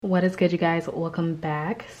What is good, you guys? Welcome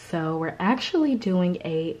back. So we're actually doing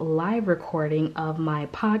a live recording of my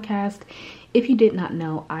podcast. If you did not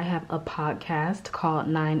know, I have a podcast called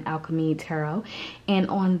Nine Alchemy Tarot, and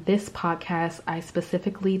on this podcast I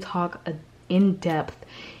specifically talk in depth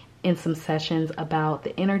in some sessions about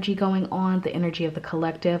the energy going on, the energy of the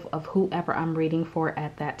collective of whoever I'm reading for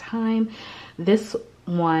at that time. This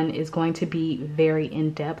one is going to be very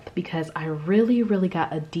in-depth because I really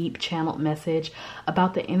got a deep channeled message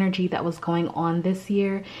about the energy that was going on this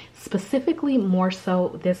year, specifically more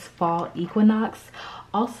so this fall equinox.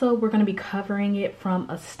 Also, we're going to be covering it from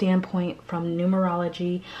a standpoint from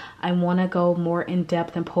numerology. I want to go more in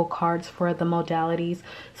depth and pull cards for the modalities.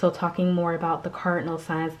 So talking more about the cardinal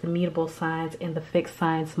signs, the mutable signs, and the fixed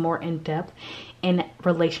signs more in depth in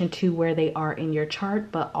relation to where they are in your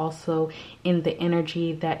chart, but also in the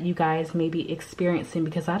energy that you guys may be experiencing,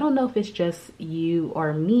 because I don't know if it's just you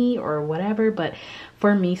or me or whatever, but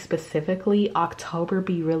for me specifically, October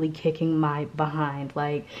be really kicking my behind.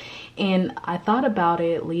 And I thought about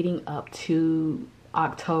it leading up to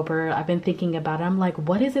October. I've been thinking about it. I'm like,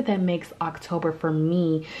 what is it that makes October for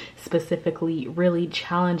me specifically really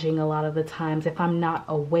challenging a lot of the times if I'm not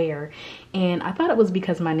aware? And I thought it was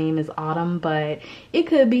because my name is Autumn, but it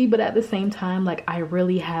could be. But at the same time, like, I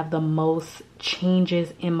really have the most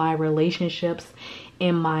changes in my relationships,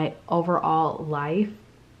 in my overall life.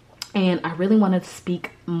 And I really want to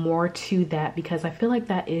speak more to that because I feel like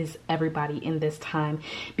that is everybody in this time,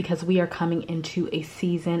 because we are coming into a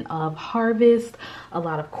season of harvest, a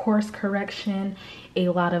lot of course correction, a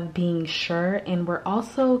lot of being sure. And we're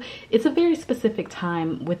also, it's a very specific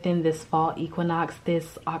time within this fall equinox,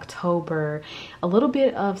 this October, a little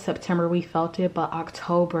bit of September we felt it, but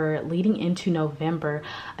October leading into November,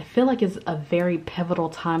 I feel like is a very pivotal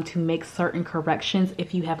time to make certain corrections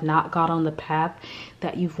if you have not got on the path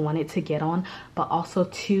that you've wanted to get on, but also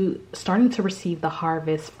to starting to receive the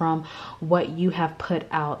harvest from what you have put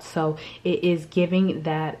out. So it is giving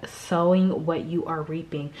that sowing what you are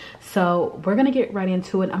reaping. So we're going to get right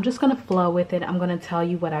into it. I'm just going to flow with it. I'm going to tell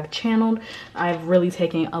you what I've channeled. I've really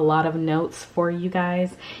taken a lot of notes for you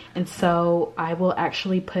guys. And so I will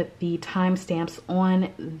actually put the timestamps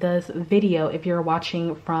on this video. If you're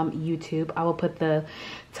watching from YouTube, I will put the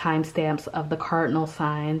timestamps of the cardinal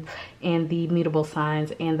signs and the mutable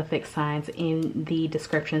signs and the fixed signs in the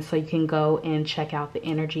description, so you can go and check out the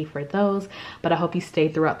energy for those. But I hope you stay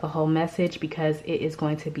throughout the whole message because it is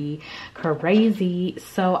going to be crazy.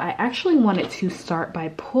 So I actually wanted to start by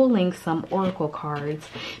pulling some oracle cards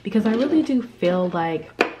because I really do feel like,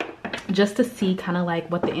 just to see kind of like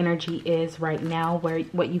what the energy is right now,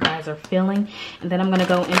 what you guys are feeling, and then I'm going to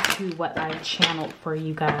go into what I've channeled for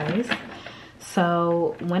you guys.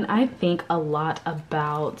 So when I think a lot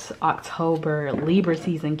about October, Libra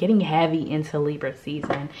season, getting heavy into Libra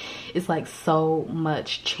season, it's like so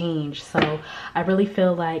much change. So I really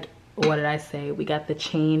feel like, what did I say? We got the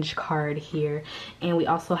change card here, and we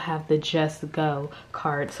also have the just go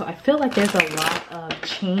card. So I feel like there's a lot of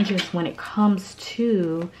changes when it comes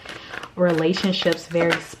to relationships,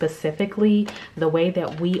 very specifically the way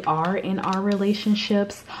that we are in our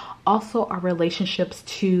relationships. Also our relationships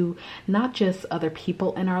to not just other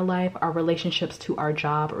people in our life, our relationships to our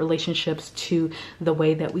job, relationships to the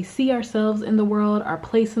way that we see ourselves in the world, our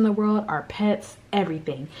place in the world, our pets,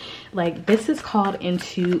 everything. Like, this is called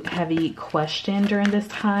into heavy question during this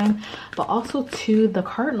time. But also too, the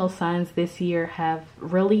cardinal signs this year have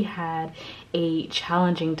really had a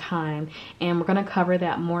challenging time, and we're going to cover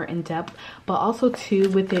that more in depth. But also too,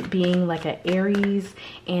 with it being like an Aries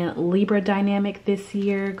and Libra dynamic this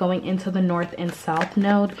year, going into the north and south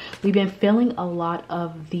node, we've been feeling a lot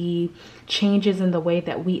of the changes in the way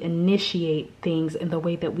that we initiate things, in the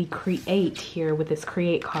way that we create here with this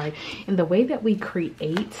create card, in the way that we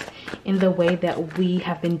create, in the way that we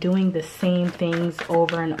have been doing the same things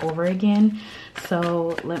over and over again.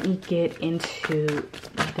 So let me get into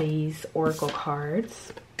these oracle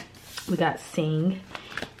cards. We got Sing,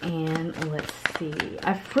 and let's see.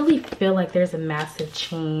 I really feel like there's a massive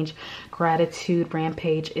change. Gratitude,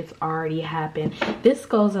 Rampage, it's already happened. This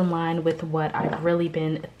goes in line with what I've really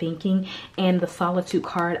been thinking. And the Solitude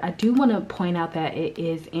card, I do want to point out that it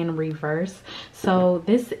is in reverse. So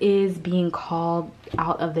this is being called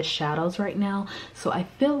out of the shadows right now. So I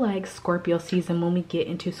feel like Scorpio season, when we get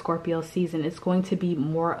into Scorpio season, it's going to be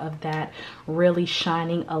more of that really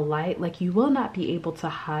shining a light. Like, you will not be able to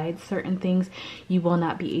hide certain certain things. You will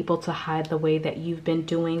not be able to hide the way that you've been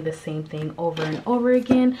doing the same thing over and over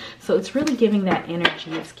again. So it's really giving that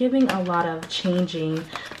energy. It's giving a lot of changing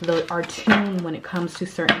our tune when it comes to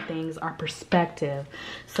certain things, our perspective.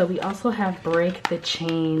 So we also have break the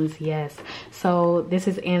chains. Yes. So this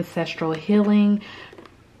is ancestral healing,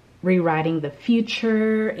 rewriting the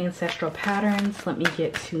future, ancestral patterns. Let me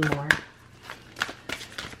get 2 more.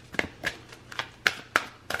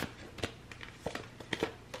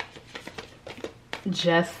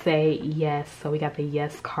 Just say yes. So we got the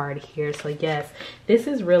yes card here. So yes, this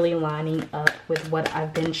is really lining up with what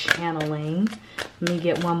I've been channeling. Let me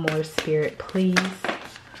get one more, Spirit, please.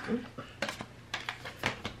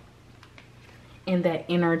 In that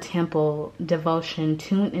inner temple devotion,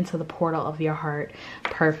 tune into the portal of your heart.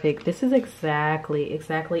 Perfect. This is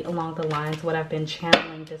exactly along the lines what I've been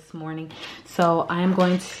channeling this morning. So I am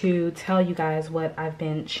going to tell you guys what I've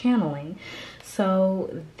been channeling.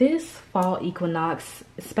 So this fall equinox,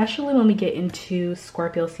 especially when we get into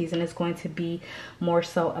Scorpio season, is going to be more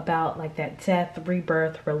so about like that death,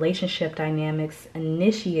 rebirth, relationship dynamics,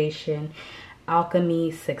 initiation,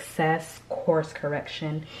 alchemy, success, course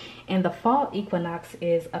correction. And the fall equinox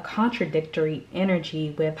is a contradictory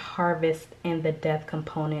energy with harvest and the death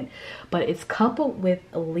component, but it's coupled with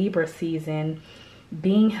a Libra season,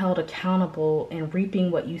 being held accountable and reaping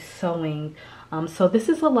what you sowing. So this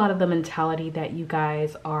is a lot of the mentality that you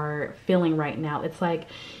guys are feeling right now. It's like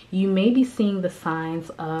you may be seeing the signs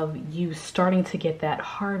of you starting to get that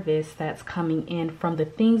harvest that's coming in from the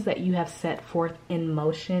things that you have set forth in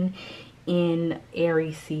motion in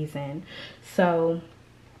Aries season. So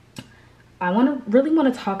I really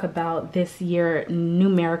want to talk about this year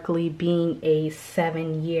numerically being a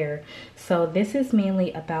 7 year. So this is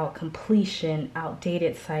mainly about completion,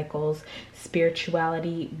 outdated cycles,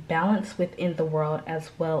 spirituality, balance within the world, as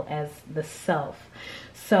well as the self.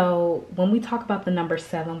 So when we talk about the number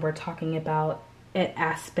 7, we're talking about an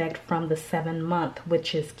aspect from the 7-month,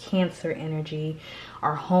 which is Cancer energy,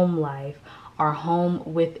 our home life, our home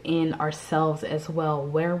within ourselves as well,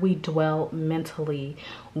 where we dwell mentally,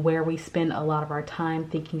 where we spend a lot of our time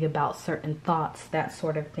thinking about certain thoughts, that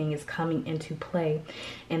sort of thing is coming into play.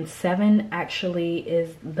 And 7 actually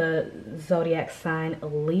is the zodiac sign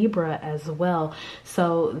Libra as well.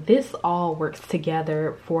 So this all works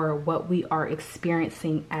together for what we are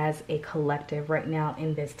experiencing as a collective right now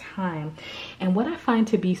in this time. And what I find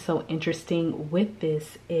to be so interesting with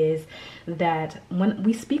this is that when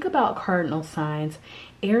we speak about cardinal signs,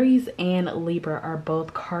 Aries and Libra are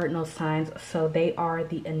both cardinal signs, so they are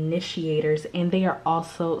the initiators and they are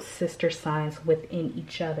also sister signs within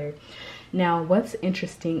each other. Now, what's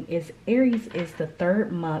interesting is Aries is the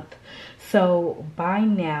 3rd month, so by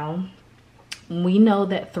now we know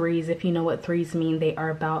that 3s, if you know what 3s mean, they are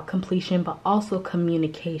about completion, but also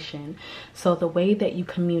communication. So the way that you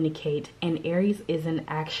communicate, and Aries is an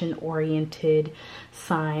action-oriented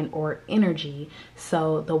sign or energy.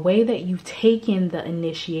 So the way that you take in the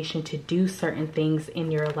initiation to do certain things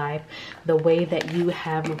in your life, the way that you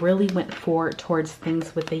have really went forward towards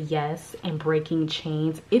things with a yes and breaking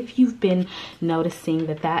chains, if you've been noticing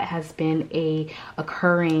that that has been a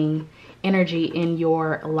occurring energy in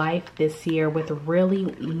your life this year with really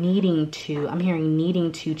needing to, I'm hearing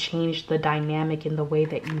needing to change the dynamic in the way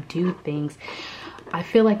that you do things, I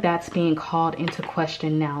feel like that's being called into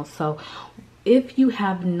question now. So if you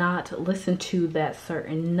have not listened to that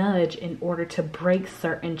certain nudge in order to break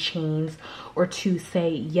certain chains or to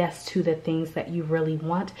say yes to the things that you really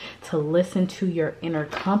want, to listen to your inner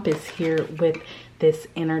compass here with this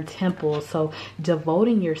inner temple. So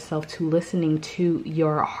devoting yourself to listening to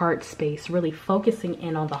your heart space, really focusing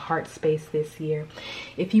in on the heart space this year.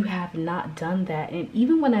 If you have not done that, and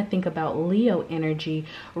even when I think about Leo energy,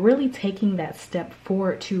 really taking that step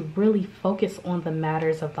forward to really focus on the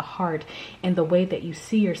matters of the heart and the way that you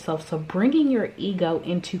see yourself. So bringing your ego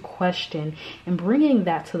into question and bringing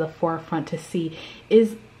that to the forefront to see,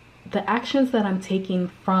 is the actions that I'm taking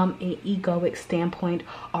from an egoic standpoint,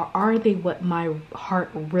 or are they what my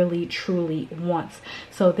heart really truly wants?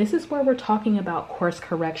 So this is where we're talking about course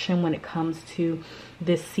correction when it comes to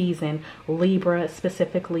this season, Libra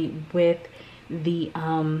specifically, with the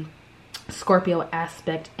Scorpio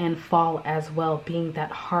aspect, and fall as well being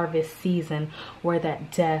that harvest season where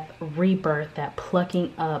that death, rebirth, that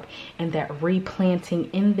plucking up and that replanting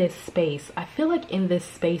in this space. I feel like in this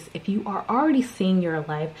space, if you are already seeing your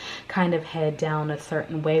life kind of head down a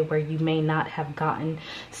certain way where you may not have gotten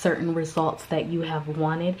certain results that you have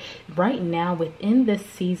wanted, right now within this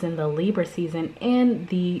season, the Libra season and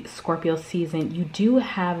the Scorpio season, you do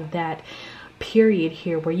have that period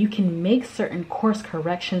here where you can make certain course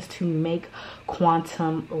corrections to make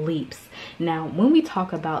quantum leaps. Now, when we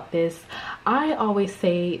talk about this, I always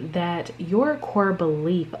say that your core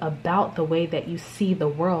belief about the way that you see the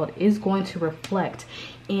world is going to reflect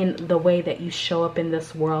in the way that you show up in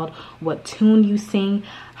this world, what tune you sing,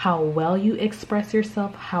 how well you express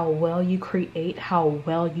yourself, how well you create, how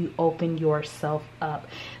well you open yourself up.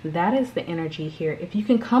 That is the energy here. If you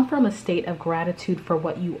can come from a state of gratitude for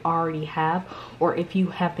what you already have, or if you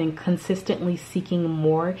have been consistently seeking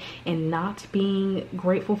more and not being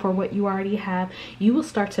grateful for what you already have, you will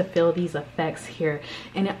start to feel these effects here.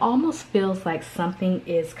 And it almost feels like something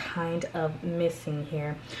is kind of missing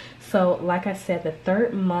here. So like I said, the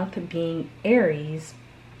third month being Aries,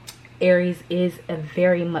 Aries is a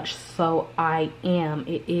very much so I am.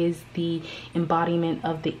 It is the embodiment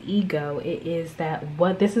of the ego. It is that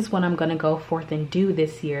this is what I'm going to go forth and do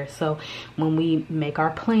this year. So when we make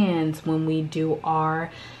our plans, when we do our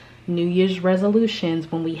New Year's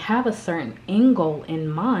resolutions, when we have a certain end goal in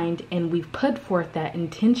mind and we've put forth that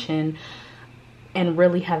intention and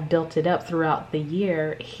really have built it up throughout the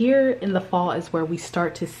year, here in the fall is where we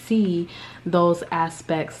start to see those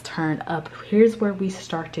aspects turn up. Here's where we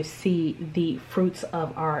start to see the fruits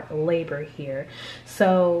of our labor here.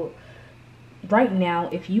 So right now,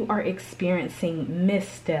 if you are experiencing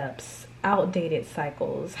missteps, outdated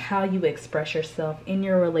cycles, how you express yourself in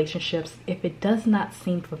your relationships, if it does not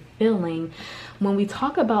seem fulfilling, when we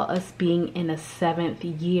talk about us being in a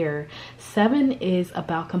 7th year, 7 is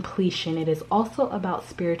about completion. It is also about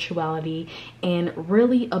spirituality and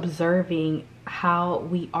really observing how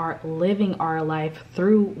we are living our life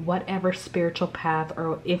through whatever spiritual path,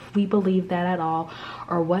 or if we believe that at all,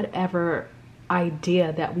 or whatever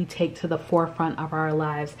idea that we take to the forefront of our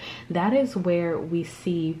lives. That is where we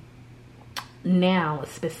see now,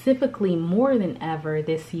 specifically more than ever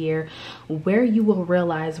this year, where you will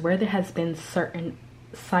realize where there has been certain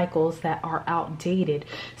cycles that are outdated.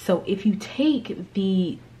 So if you take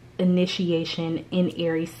the initiation in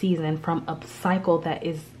Aries season from a cycle that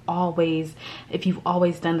is always, if you've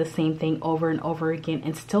always done the same thing over and over again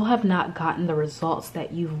and still have not gotten the results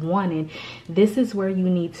that you've wanted, this is where you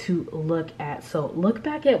need to look at. So look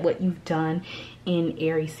back at what you've done in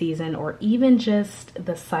Aries season, or even just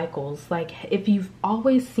the cycles. Like if you've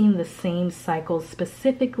always seen the same cycles,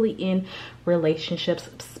 specifically in relationships,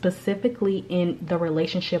 specifically in the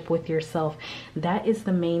relationship with yourself, that is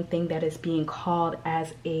the main thing that is being called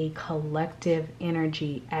as a collective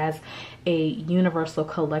energy, as a universal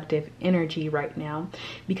collective energy right now,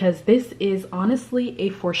 because this is honestly a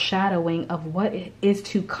foreshadowing of what is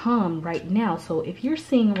to come right now. So if you're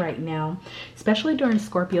seeing right now, especially during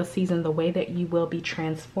Scorpio season, the way that you will be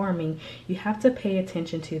transforming, you have to pay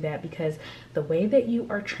attention to that, because the way that you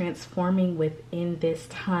are transforming within this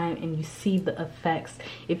time and you see the effects,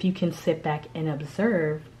 if you can sit back and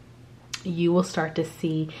observe, you will start to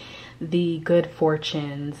see the good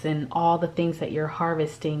fortunes and all the things that you're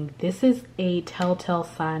harvesting. This is a telltale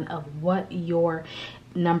sign of what your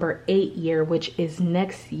number 8 year, which is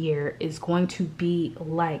next year, is going to be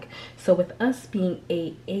like. So with us being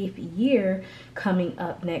a 8th year coming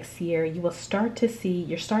up next year, you will start to see,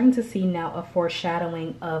 you're starting to see now a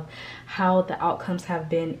foreshadowing of how the outcomes have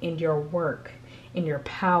been in your work, in your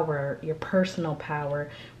power, your personal power,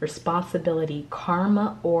 responsibility,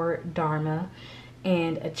 karma or dharma,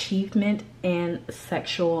 and achievement, and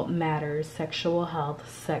sexual matters, sexual health,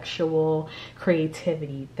 sexual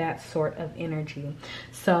creativity, that sort of energy.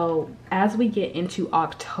 So as we get into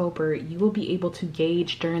October, you will be able to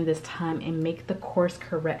gauge during this time and make the course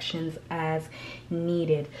corrections as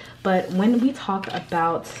needed. But when we talk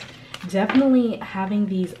about definitely having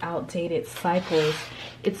these outdated cycles,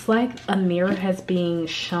 it's like a mirror has been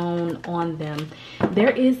shown on them.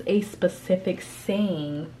 There is a specific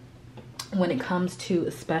saying when it comes to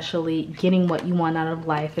especially getting what you want out of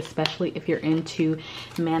life, especially if you're into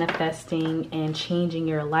manifesting and changing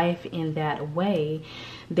your life in that way.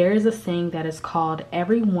 There is a saying that is called,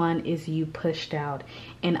 everyone is you pushed out.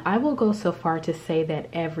 And I will go so far to say that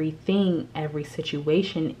everything, every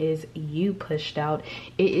situation is you pushed out.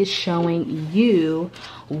 It is showing you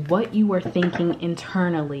what you are thinking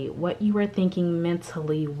internally, what you are thinking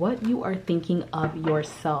mentally, what you are thinking of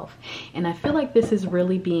yourself. And I feel like this is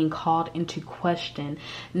really being called into question.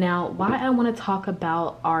 Now, why I want to talk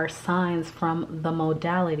about our signs from the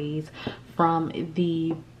modalities, from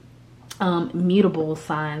the mutable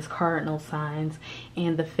signs, cardinal signs,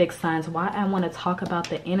 and the fixed signs, why I want to talk about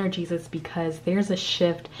the energies is because there's a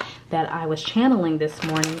shift that I was channeling this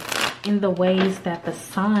morning in the ways that the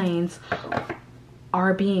signs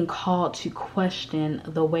are being called to question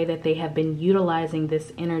the way that they have been utilizing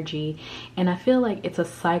this energy. And I feel like it's a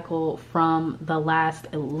cycle from the last,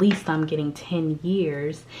 at least I'm getting 10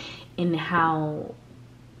 years, in how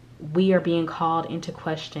we are being called into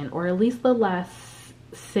question, or at least the last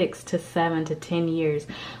 6 to 7 to 10 years,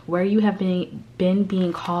 where you have been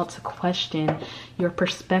being called to question your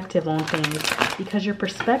perspective on things, because your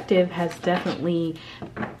perspective has definitely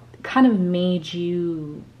kind of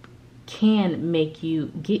can make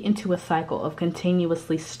you get into a cycle of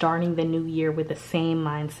continuously starting the new year with the same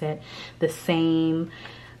mindset, the same,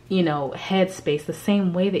 you know, headspace, the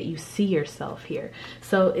same way that you see yourself here.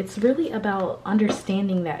 So it's really about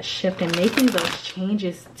understanding that shift and making those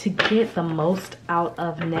changes to get the most out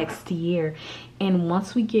of next year. And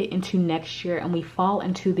once we get into next year and we fall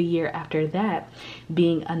into the year after that,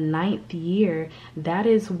 being a 9th year, that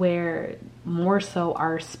is where more so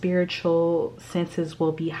our spiritual senses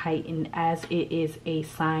will be heightened, as it is a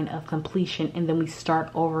sign of completion. And then we start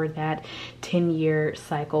over that 10-year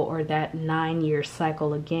cycle, or that 9-year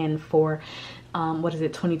cycle again for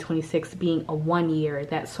 2026 being a 1 year,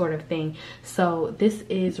 that sort of thing. So this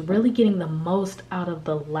is really getting the most out of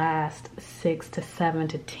the last 6 to 7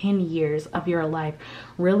 to 10 years of your life.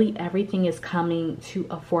 Really, everything is coming to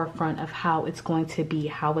a forefront of how it's going to be,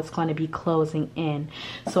 how it's going to be closing in.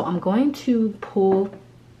 So I'm going to pull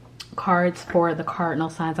cards for the cardinal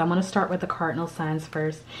signs. I'm going to start with the cardinal signs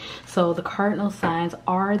first. So the cardinal signs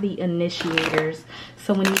are the initiators.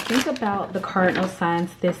 So when you think about the cardinal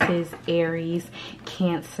signs, this is Aries,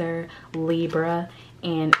 Cancer, Libra,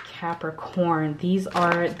 and Capricorn. These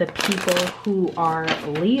are the people who are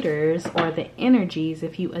leaders, or the energies.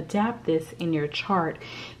 If you adapt this in your chart,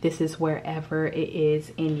 this is wherever it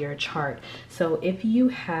is in your chart. So if you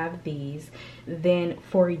have these, then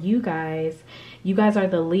for you guys are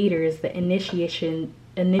the leaders, the initiators,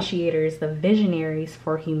 the visionaries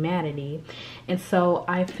for humanity. And so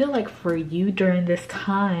I feel like for you during this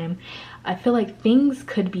time, I feel like things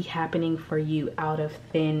could be happening for you out of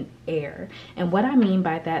thin air. And what I mean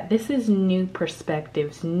by that, this is new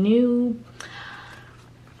perspectives, new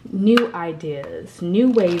ideas,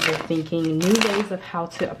 new ways of thinking, new ways of how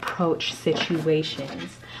to approach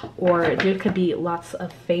situations. Or there could be lots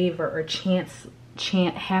of favor or chances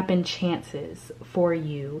for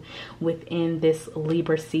you within this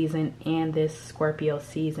Libra season and this Scorpio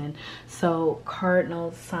season. So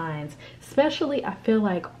cardinal signs, especially, I feel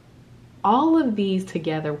like all of these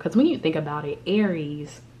together, because when you think about it,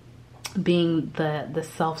 Aries being the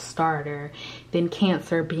self-starter, then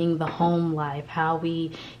Cancer being the home life, how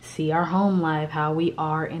we see our home life, how we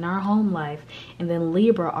are in our home life, and then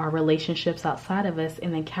Libra, our relationships outside of us,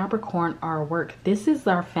 and then Capricorn, our work. This is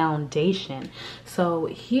our foundation. So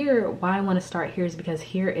here, why I want to start here is because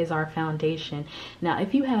here is our foundation. Now,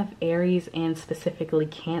 if you have Aries and specifically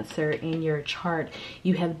Cancer in your chart,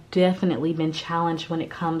 you have definitely been challenged when it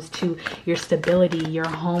comes to your stability, your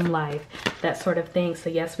home life, that sort of thing. So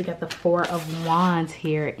yes, we got the Four of Wands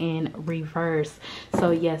here in reverse. So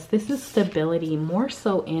yes, this is stability, more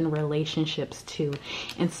so in relationships too.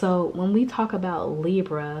 And so when we talk about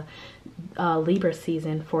Libra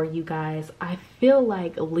season for you guys, I feel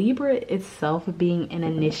like Libra itself being an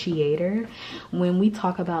initiator. When we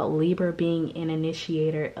talk about Libra being an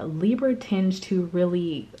initiator, Libra tends to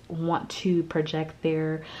really want to project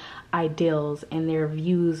their ideals and their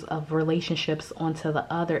views of relationships onto the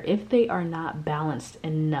other if they are not balanced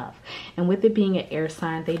enough. And with it being an air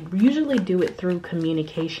sign, they usually do it through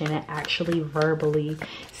communication and actually verbally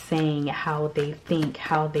saying how they think,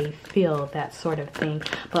 how they feel, that sort of thing.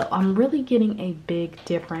 But I'm really getting a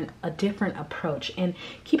different approach. And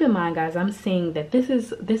keep in mind, guys, I'm saying that this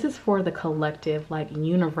is for the collective, like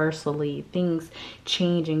universally, things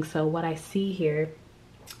changing. So what I see here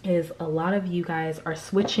is a lot of you guys are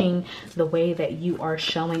switching the way that you are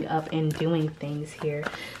showing up and doing things here.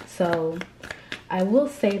 So I will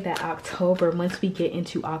say that October, once we get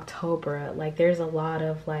into October, like there's a lot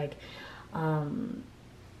of like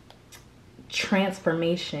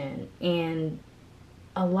transformation and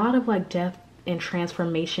a lot of like death and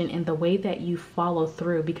transformation in the way that you follow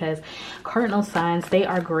through, because cardinal signs, they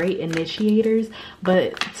are great initiators,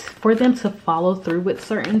 but for them to follow through with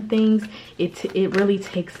certain things, it really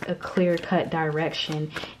takes a clear-cut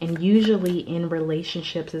direction. And usually in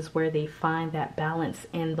relationships is where they find that balance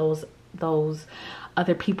and those those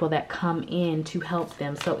other people that come in to help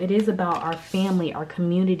them. So it is about our family, our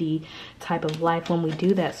community type of life when we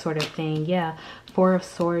do that sort of thing. Yeah, Four of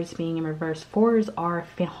Swords being in reverse. Fours are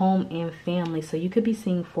home and family. So you could be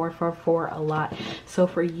seeing 444 a lot. So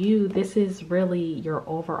for you, this is really your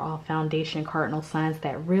overall foundation, cardinal signs,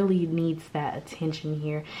 that really needs that attention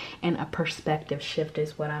here. And a perspective shift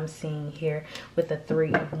is what I'm seeing here with the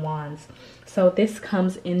Three of Wands. So this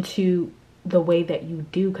comes into the way that you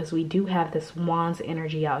do, because we do have this Wands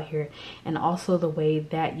energy out here, and also the way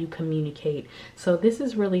that you communicate. So this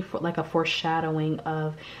is really like a foreshadowing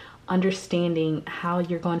of understanding how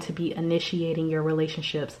you're going to be initiating your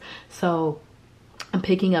relationships. So I'm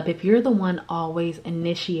picking up, if you're the one always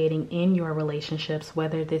initiating in your relationships,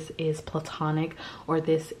 whether this is platonic or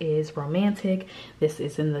this is romantic, this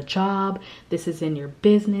is in the job, this is in your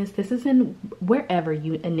business, this is in wherever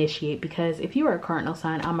you initiate. Because if you are a cardinal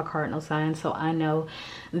sign, I'm a cardinal sign, so I know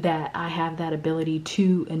that I have that ability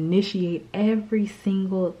to initiate every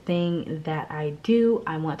single thing that I do.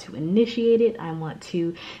 I want to initiate it, I want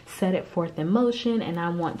to set it forth in motion, and I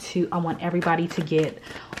want everybody to get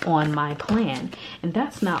on my plan. And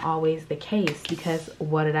that's not always the case, because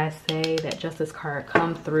what did I say? That Justice card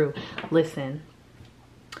come through. Listen,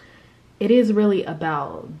 it is really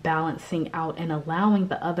about balancing out and allowing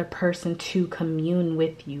the other person to commune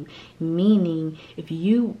with you. Meaning, if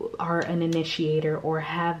you are an initiator or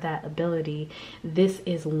have that ability, this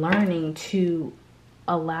is learning to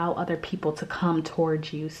allow other people to come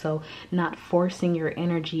towards you. So not forcing your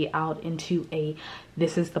energy out into a,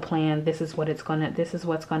 this is the plan, this is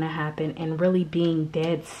what's gonna happen, and really being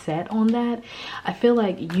dead set on that. I feel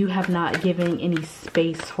like you have not given any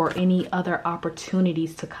space for any other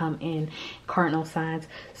opportunities to come in, cardinal signs.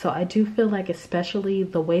 So I do feel like, especially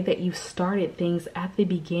the way that you started things at the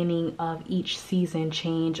beginning of each season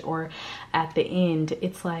change or at the end,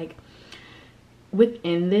 it's like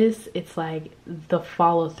within this, it's like the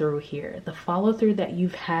follow through here. The follow through that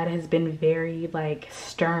you've had has been very like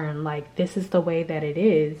stern, like this is the way that it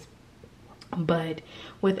is, but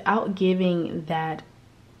without giving that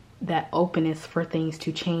openness for things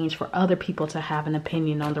to change, for other people to have an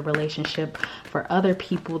opinion on the relationship, for other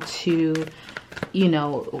people to, you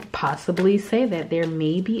know, possibly say that there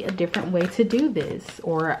may be a different way to do this,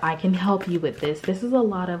 or I can help you with this. This is a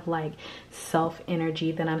lot of like self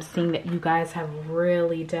energy that I'm seeing that you guys have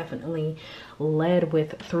really definitely led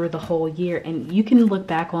with through the whole year. And you can look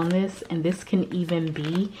back on this, and this could even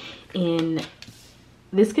be in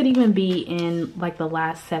like the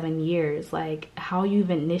last 7 years, like how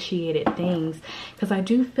you've initiated things. Because I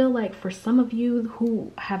do feel like for some of you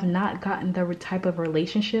who have not gotten the type of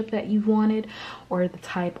relationship that you've wanted, or the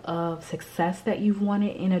type of success that you've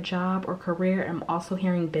wanted in a job or career, I'm also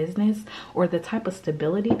hearing business, or the type of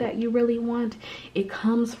stability that you really want, it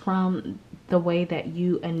comes from the way that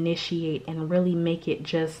you initiate and really make it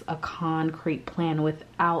just a concrete plan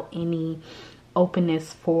without any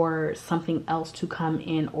openness for something else to come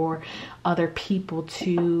in, or other people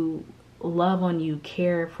to love on you,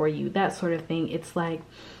 care for you, that sort of thing. It's like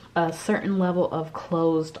a certain level of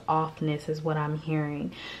closed offness is what I'm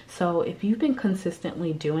hearing. So if you've been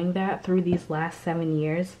consistently doing that through these last 7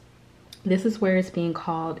 years, this is where it's being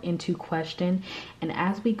called into question. And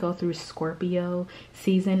as we go through Scorpio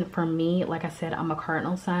season, for me, like I said, I'm a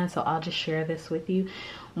cardinal sign, so I'll just share this with you.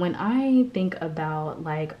 When I think about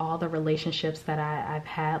like all the relationships that I've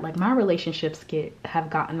had, like my relationships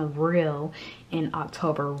have gotten real in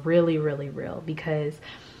October, really, really real, because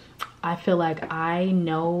I feel like I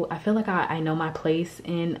know my place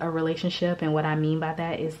in a relationship. And what I mean by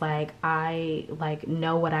that is like I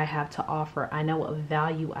know what I have to offer. I know what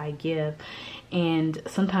value I give. And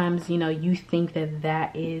sometimes, you know, you think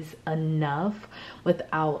that is enough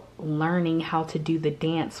without learning how to do the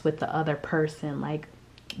dance with the other person, like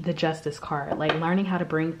the Justice card, like learning how to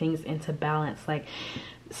bring things into balance, like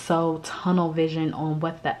so tunnel vision on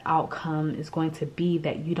what the outcome is going to be,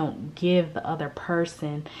 that you don't give the other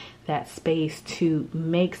person that space to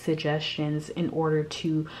make suggestions in order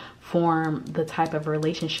to form the type of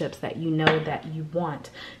relationships that you know that you want.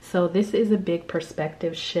 So this is a big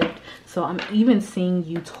perspective shift. So I'm even seeing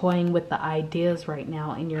you toying with the ideas right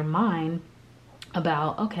now in your mind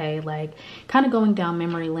about, okay, like kind of going down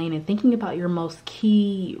memory lane and thinking about your most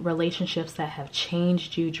key relationships that have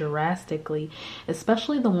changed you drastically,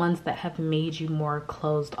 especially the ones that have made you more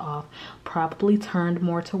closed off, probably turned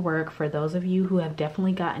more to work. For those of you who have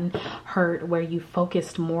definitely gotten hurt, where you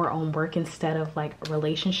focused more on work instead of like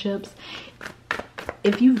relationships,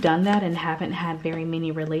 if you've done that and haven't had very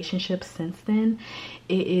many relationships since then,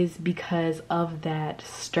 it is because of that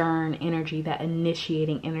stern energy, that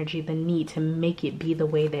initiating energy, the need to make it be the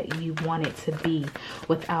way that you want it to be,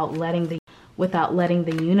 without letting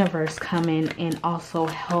the universe come in and also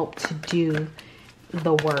help to do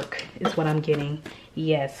the work, is what I'm getting.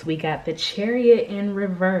 Yes, we got the Chariot in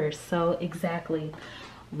reverse. So exactly,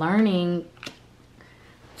 learning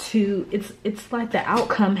to, it's like the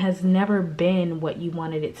outcome has never been what you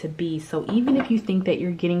wanted it to be. So even if you think that you're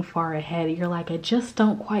getting far ahead, you're like, I just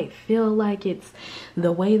don't quite feel like it's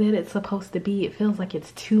the way that it's supposed to be. It feels like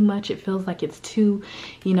it's too much. It feels like it's too,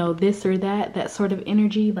 you know, this or that sort of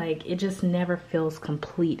energy. Like, it just never feels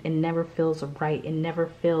complete. It never feels right. It never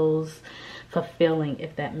feels fulfilling,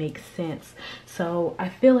 if that makes sense. So I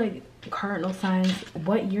feel like, cardinal signs,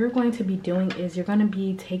 what you're going to be doing is you're going to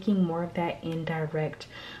be taking more of that indirect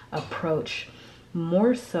approach,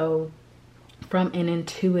 more so from an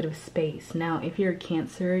intuitive space. Now, if you're a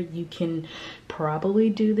Cancer, you can probably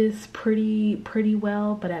do this pretty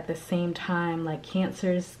well, but at the same time, like,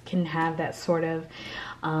 Cancers can have that sort of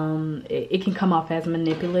it can come off as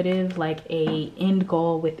manipulative, like a end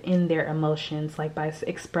goal within their emotions, like by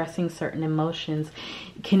expressing certain emotions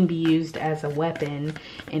can be used as a weapon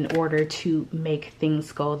in order to make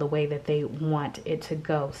things go the way that they want it to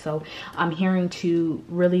go. So I'm hearing to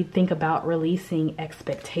really think about releasing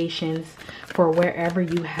expectations for wherever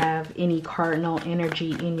you have any cardinal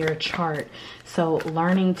energy in your chart. So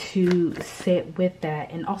learning to sit with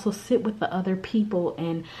that, and also sit with the other people,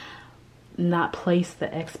 and not place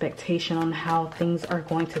the expectation on how things are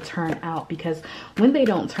going to turn out, because when they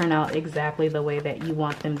don't turn out exactly the way that you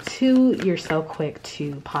want them to, you're so quick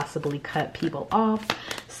to possibly cut people off,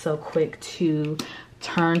 so quick to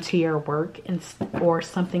turn to your work or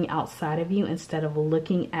something outside of you, instead of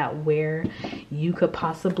looking at where you could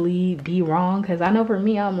possibly be wrong. Because I know for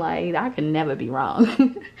me, I'm like, I could never be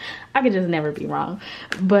wrong. I could just never be wrong.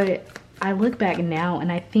 But I look back now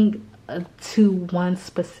and I think to one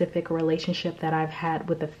specific relationship that I've had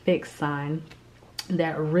with a fixed sign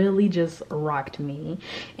that really just rocked me,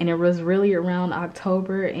 and it was really around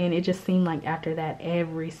October, and it just seemed like after that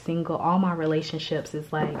all my relationships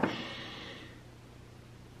is like,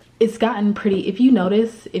 it's gotten pretty, if you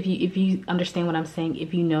notice, if you understand what I'm saying,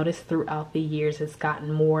 if you notice throughout the years, it's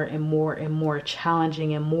gotten more and more and more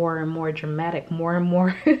challenging, and more dramatic, more and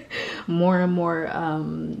more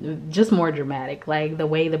just more dramatic, like the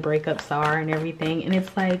way the breakups are and everything. And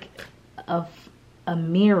it's like a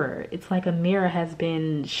mirror. It's like a mirror has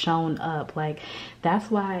been shown up. Like, that's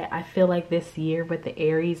why I feel like this year, with the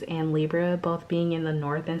Aries and Libra both being in the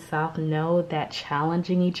north and south, know that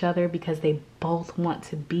challenging each other, because they both want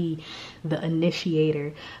to be the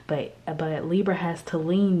initiator, but Libra has to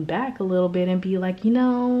lean back a little bit and be like, you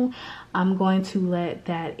know, I'm going to let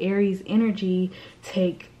that Aries energy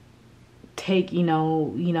take you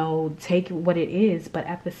know take what it is. But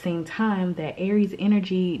at the same time, that Aries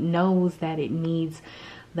energy knows that it needs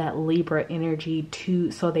that Libra energy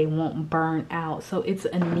so they won't burn out. So it's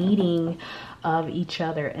a needing of each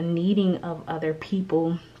other, a needing of other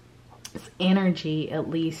people's energy, at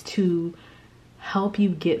least, to help you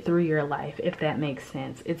get through your life, if that makes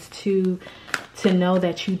sense. It's to know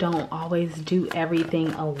that you don't always do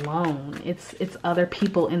everything alone. It's other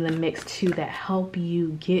people in the mix too that help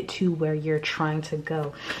you get to where you're trying to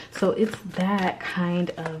go. So it's that kind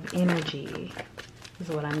of energy is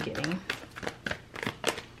what I'm getting.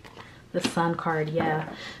 The Sun card, yeah.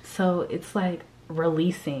 So it's like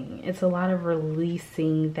releasing. It's a lot of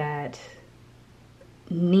releasing that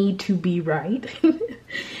need to be right,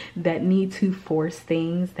 that need to force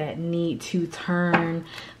things, that need to turn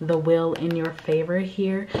the will in your favor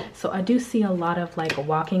here. So I do see a lot of like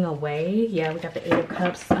walking away. Yeah, we got the 8 of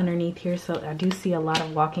Cups underneath here. So I do see a lot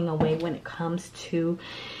of walking away when it comes to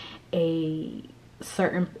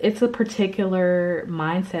it's a particular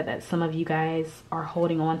mindset that some of you guys are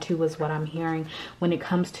holding on to, is what I'm hearing when it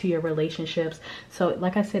comes to your relationships. So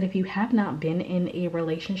like I said, if you have not been in a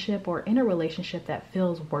relationship, or in a relationship that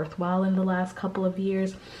feels worthwhile in the last couple of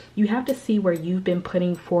years, you have to see where you've been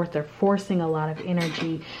putting forth or forcing a lot of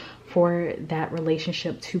energy for that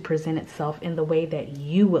relationship to present itself in the way that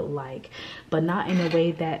you would like, but not in a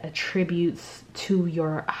way that attributes to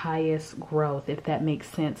your highest growth, if that makes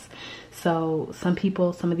sense. So some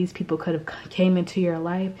of these people could have came into your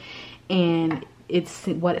life, and it's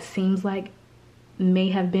what it seems like may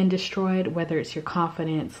have been destroyed, whether it's your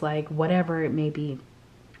confidence, like whatever it may be.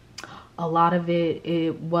 A lot of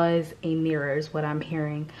it was a mirror is what I'm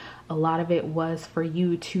hearing. A lot of it was for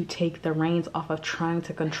you to take the reins off of trying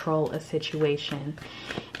to control a situation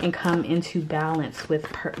and come into balance with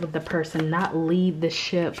the person, not lead the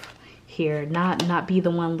ship here, not be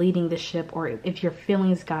the one leading the ship, or if your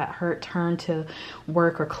feelings got hurt, turn to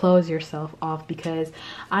work or close yourself off. Because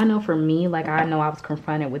I know for me, like, I know I was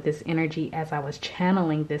confronted with this energy as I was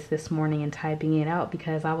channeling this morning and typing it out,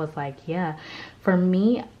 because I was like, yeah, for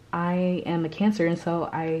me, I am a Cancer, and so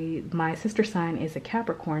my sister sign is a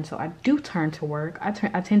Capricorn, so I do turn to work. I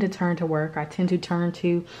tend to turn to work. I tend to turn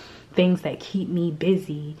to things that keep me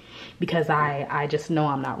busy, because I just know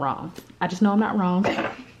I'm not wrong. I just know I'm not wrong.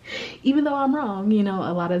 Even though I'm wrong, you know,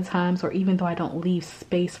 a lot of the times, or even though I don't leave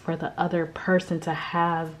space for the other person to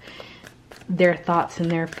have their thoughts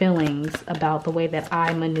and their feelings about the way that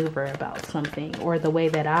I maneuver about something, or the way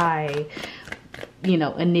that I, you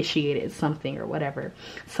know, initiated something or whatever.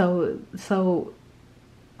 So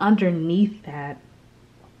underneath that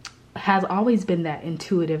has always been that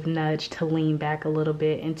intuitive nudge to lean back a little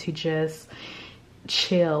bit and to just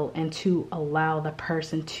chill and to allow the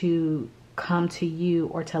person to come to you,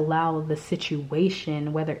 or to allow the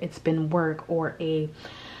situation, whether it's been work or a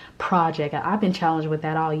project. I've been challenged with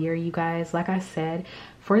that all year, you guys. Like I said,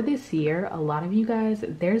 for this year, a lot of you guys,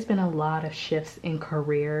 there's been a lot of shifts in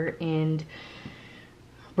career and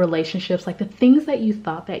relationships. Like the things that you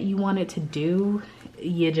thought that you wanted to do,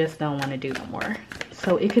 you just don't want to do no more.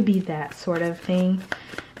 So it could be that sort of thing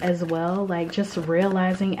as well. Like just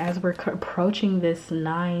realizing as we're approaching this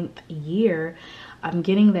 9th year, I'm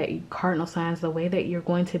getting that cardinal signs, the way that you're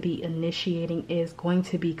going to be initiating is going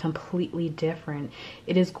to be completely different.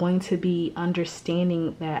 It is going to be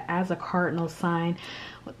understanding that as a cardinal sign,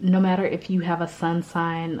 no matter if you have a sun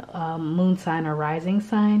sign, moon sign, or rising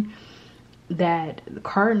sign, that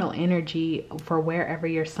cardinal energy for wherever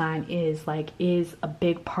your sign is, like, is a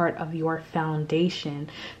big part of your foundation.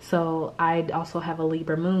 So I also have a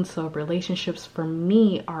Libra moon, so relationships for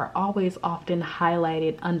me are always often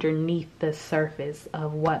highlighted underneath the surface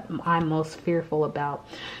of what I'm most fearful about.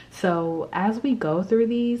 So as we go through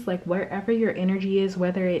these, like wherever your energy is,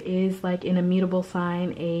 whether it is like an immutable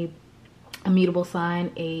sign, a mutable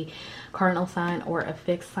sign, a cardinal sign, or a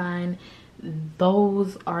fixed sign,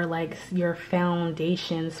 those are like your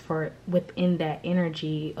foundations for within that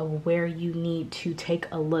energy of where you need to take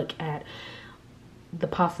a look at the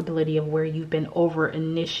possibility of where you've been over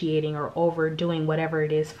initiating or overdoing whatever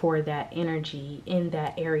it is for that energy in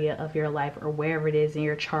that area of your life, or wherever it is in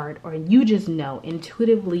your chart, or you just know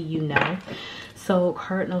intuitively, you know. So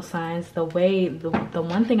cardinal signs, the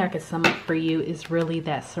one thing I could sum up for you is really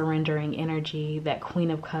that surrendering energy, that Queen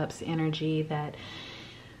of Cups energy, that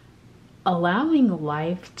allowing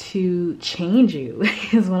life to change you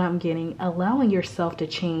is what I'm getting. Allowing yourself to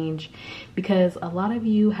change, because a lot of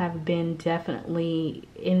you have been definitely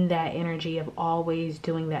in that energy of always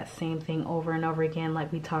doing that same thing over and over again,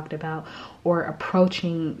 like we talked about, or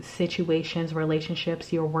approaching situations,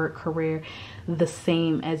 relationships, your work, career, the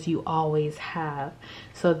same as you always have.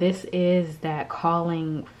 So this is that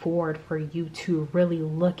calling forward for you to really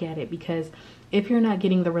look at it, because if you're not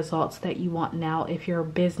getting the results that you want now, if your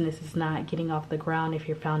business is not getting off the ground, if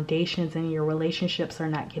your foundations and your relationships are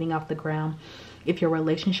not getting off the ground, if your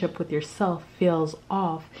relationship with yourself feels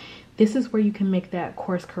off, this is where you can make that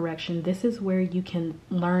course correction. This is where you can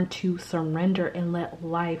learn to surrender and let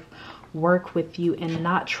life work with you, and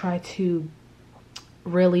not try to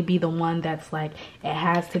really be the one that's like, it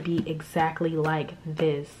has to be exactly like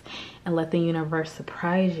this, and let the universe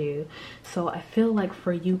surprise you. So I feel like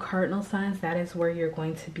for you cardinal signs, that is where you're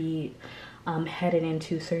going to be headed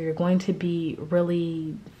into. So you're going to be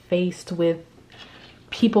really faced with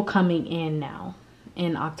people coming in now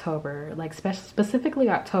in October, like specifically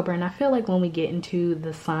October. And I feel like when we get into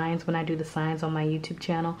the signs, when I do the signs on my YouTube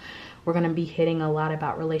channel, we're going to be hitting a lot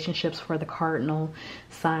about relationships for the cardinal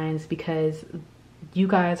signs, because you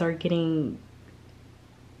guys are getting,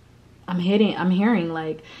 I'm hearing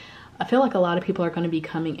like, I feel like a lot of people are going to be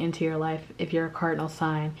coming into your life if you're a cardinal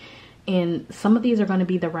sign, and some of these are going to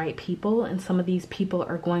be the right people, and some of these people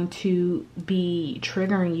are going to be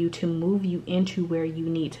triggering you to move you into where you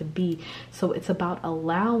need to be. So it's about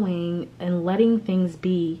allowing and letting things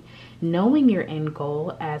be, knowing your end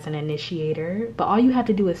goal as an initiator, but all you have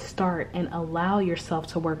to do is start and allow yourself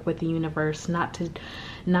to work with the universe, not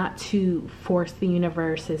to force the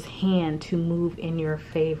universe's hand to move in your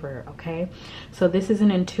favor. Okay, so this is an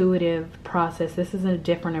intuitive process. This is a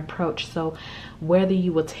different approach. So whether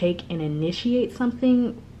you will take and initiate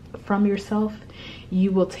something from yourself,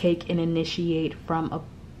 you will take and initiate from a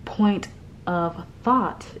point of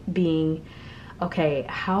thought being okay,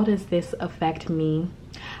 how does this affect me?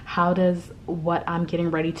 How does what I'm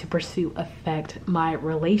getting ready to pursue affect my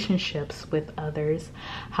relationships with others?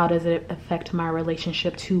 How does it affect my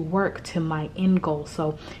relationship to work, to my end goal?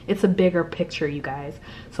 So it's a bigger picture, you guys.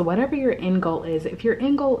 So whatever your end goal is, if your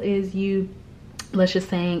end goal is you, let's just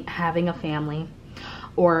say having a family,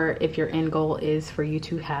 or if your end goal is for you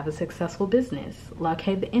to have a successful business, like,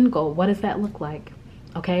 hey, the end goal, what does that look like?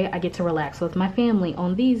 Okay, I get to relax with my family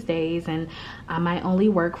on these days, and I might only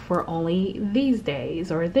work for only these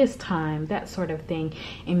days or this time, that sort of thing.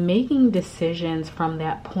 And making decisions from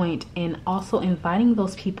that point, and also inviting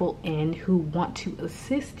those people in who want to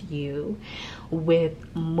assist you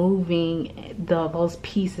with moving those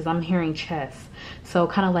pieces. I'm hearing chess. So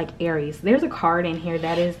kind of like Aries. There's a card in here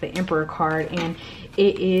that is the Emperor card, and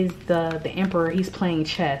it is the Emperor. He's playing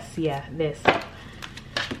chess. Yeah, this.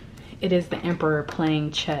 It is the Emperor playing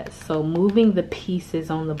chess. So moving the pieces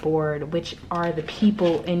on the board, which are the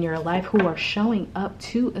people in your life who are showing up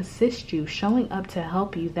to assist you, showing up to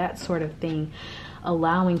help you, that sort of thing,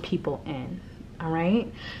 allowing people in. All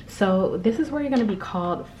right. So this is where you're going to be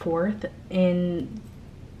called forth in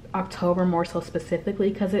October, more so specifically,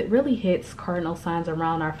 because it really hits cardinal signs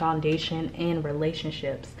around our foundation and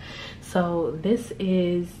relationships. So this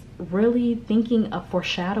is really thinking of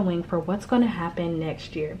foreshadowing for what's going to happen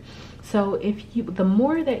next year. So if you, the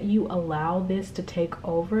more that you allow this to take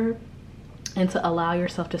over and to allow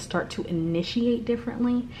yourself to start to initiate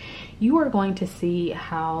differently, you are going to see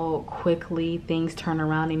how quickly things turn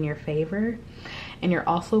around in your favor. And you're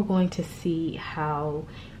also going to see how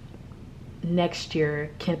next year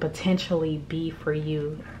can potentially be for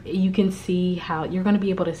you. You can see how you're going to be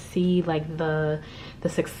able to see like the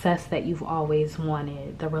success that you've always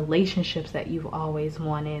wanted, the relationships that you've always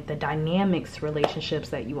wanted, the dynamics relationships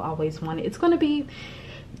that you always wanted. It's going to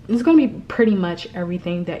be pretty much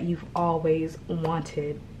everything that you've always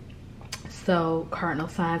wanted. So cardinal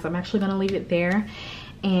signs, I'm actually going to leave it there.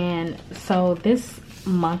 And so this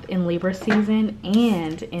month in Libra season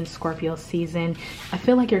and in Scorpio season, I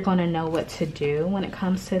feel like you're going to know what to do when it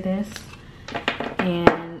comes to this.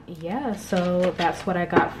 And yeah, so that's what I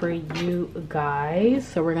got for you guys.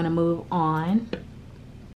 So we're going to move on.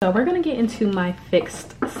 So we're going to get into my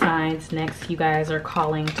fixed signs next. You guys are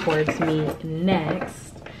calling towards me next.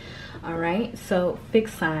 All right, so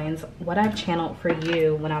fixed signs, what I've channeled for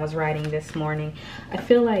you when I was writing this morning, I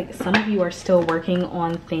feel like some of you are still working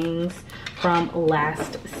on things from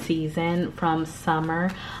last season, from summer.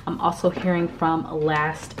 I'm also hearing from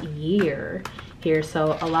last year here.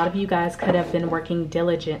 So a lot of you guys could have been working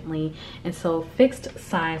diligently. And so fixed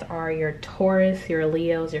signs are your Taurus, your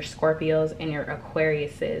Leos, your Scorpios, and your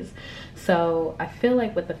Aquariuses. So I feel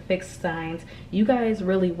like with the fixed signs, you guys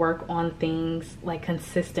really work on things like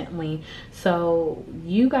consistently. So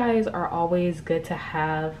you guys are always good to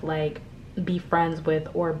have, like, be friends with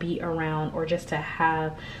or be around, or just to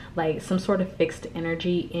have like some sort of fixed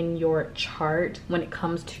energy in your chart when it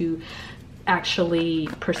comes to actually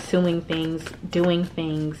pursuing things, doing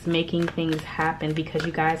things, making things happen, because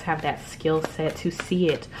you guys have that skill set to see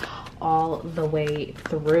it all the way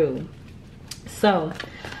through. So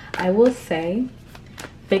I will say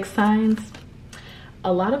fixed signs,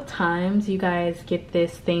 a lot of times you guys get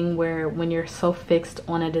this thing where when you're so fixed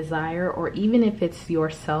on a desire, or even if it's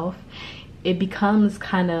yourself, it becomes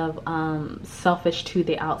kind of selfish to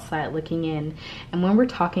the outside looking in. And when we're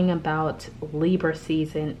talking about Libra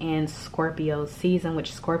season and Scorpio season,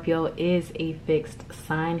 which Scorpio is a fixed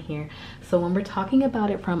sign here. So when we're talking about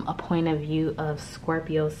it from a point of view of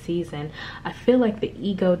Scorpio season, I feel like the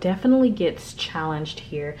ego definitely gets challenged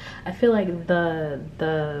here. I feel like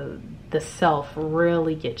the self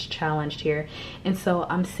really gets challenged here. And so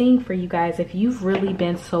I'm seeing for you guys, if you've really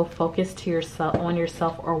been so focused to yourself, on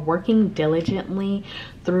yourself, or working diligently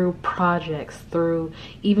through projects, through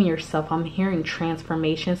even yourself, I'm hearing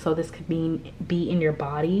transformation. So this could be in your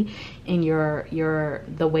body, in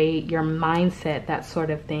the way, your mindset, that sort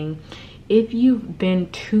of thing. If you've been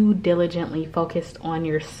too diligently focused on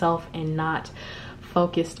yourself and not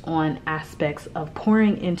focused on aspects of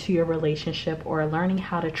pouring into your relationship or learning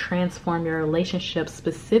how to transform your relationship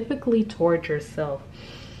specifically toward yourself,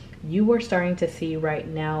 you are starting to see right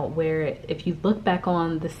now where, if you look back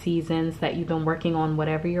on the seasons that you've been working on,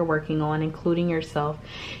 whatever you're working on, including yourself,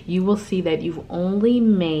 you will see that you've only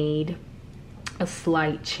made a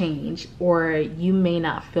slight change, or you may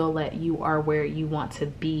not feel that you are where you want to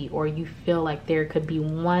be, or you feel like there could be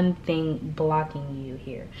one thing blocking you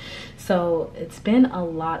here. So it's been a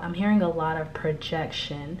lot. I'm hearing a lot of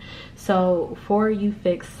projection. So for you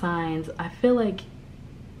fixed signs, I feel like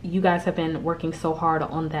you guys have been working so hard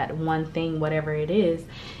on that one thing, whatever it is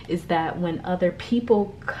that when other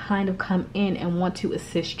people kind of come in and want to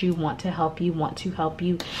assist you, want to help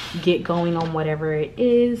you get going on whatever it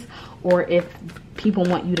is, or if people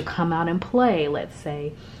want you to come out and play, let's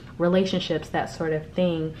say relationships, that sort of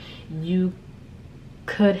thing, you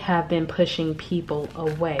could have been pushing people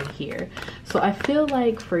away here. So I feel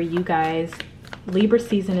like for you guys, Libra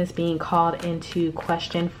season is being called into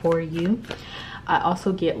question for you. I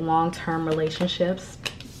also get long-term relationships,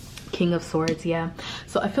 King of Swords, yeah.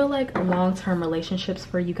 So I feel like long-term relationships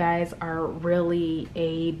for you guys are really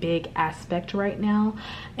a big aspect right now,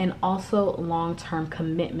 and also long-term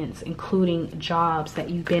commitments, including jobs that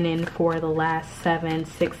you've been in for the last 7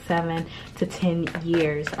 to 10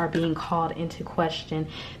 years are being called into question.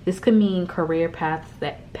 This could mean career paths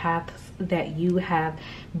that you have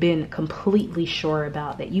been completely sure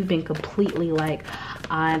about, that you've been completely like,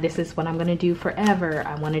 this is what I'm going to do forever.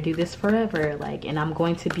 I want to do this forever. Like, and I'm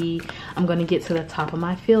going to get to the top of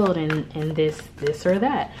my field and this or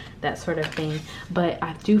that sort of thing. But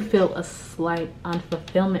I do feel a slight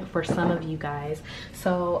unfulfillment for some of you guys.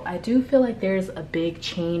 So I do feel like there's a big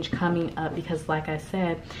change coming up, because like I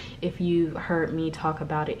said, if you heard me talk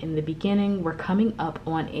about it in the beginning, we're coming up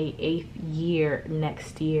on a 8th year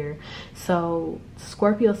next year. So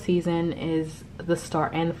Scorpio season is the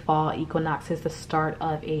start, and fall equinox is the start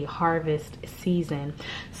of a harvest season.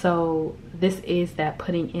 So this is that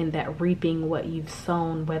putting in, that reaping what you've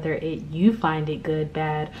sown, whether you find it good,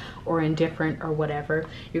 bad, or indifferent or whatever.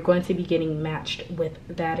 You're going to be getting matched with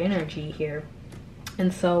that energy here.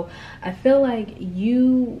 And so I feel like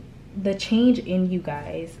the change in you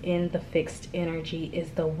guys in the fixed energy is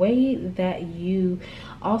the way that you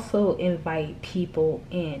also invite people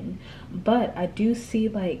in. But I do see,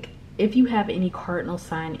 like, if you have any cardinal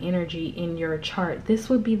sign energy in your chart, this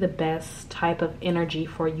would be the best type of energy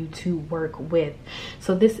for you to work with.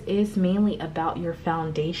 So this is mainly about your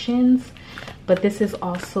foundations, but this is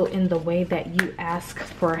also in the way that you ask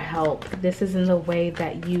for help. This is in the way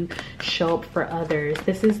that you show up for others.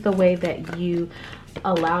 This is the way that you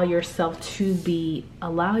allow yourself to be,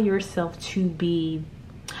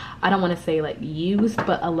 I don't want to say like used,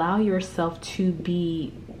 but allow yourself to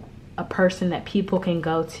be a person that people can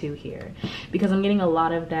go to here, because I'm getting a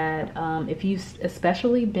lot of that. If you've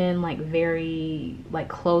especially been like very like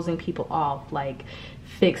closing people off, like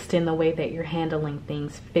fixed in the way that you're handling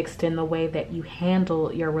things, fixed in the way that you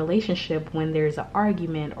handle your relationship when there's an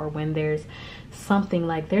argument or when there's something,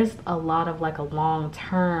 like there's a lot of like a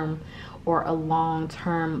long-term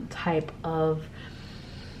type of,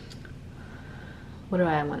 what do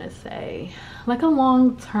I want to say, like a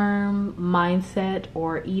long-term mindset,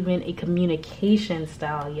 or even a communication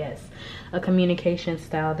style. Yes, a communication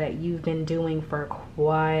style that you've been doing for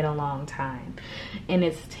quite a long time, and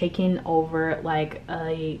it's taken over like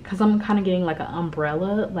because I'm kind of getting like an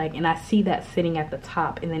umbrella, like, and I see that sitting at the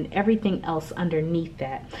top and then everything else underneath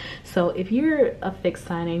that. So if you're a fixed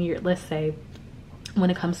sign and you're, let's say, when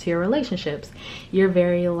it comes to your relationships, you're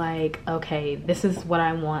very like, okay, this is what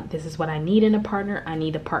I want, this is what I need in a partner. I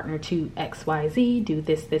need a partner to XYZ, do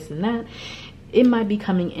this, this, and that. It might be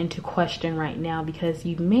coming into question right now because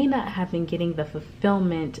you may not have been getting the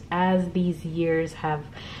fulfillment as these years have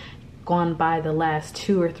gone by, the last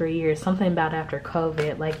 2 or 3 years. Something about after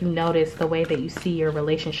COVID, like you notice the way that you see your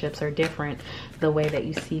relationships are different, the way that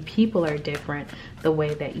you see people are different, the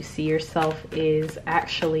way that you see yourself is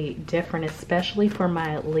actually different, especially for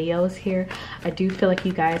my Leos here. I do feel like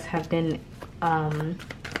you guys have been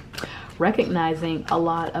recognizing a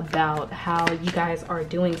lot about how you guys are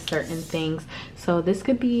doing certain things. So this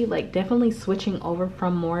could be like definitely switching over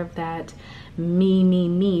from more of that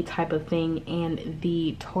me type of thing, and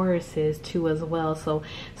the Tauruses too as well. So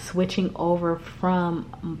switching over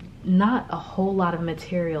from not a whole lot of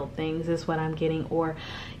material things is what I'm getting, or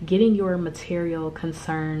getting your material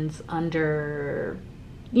concerns under,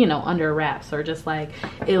 you know, under wraps, or just like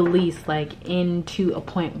at least like into a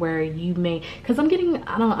point where you may, because I'm getting,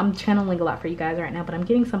 I'm channeling a lot for you guys right now, but I'm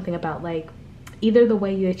getting something about like either the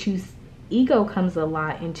way that you, ego comes a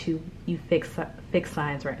lot into you fixed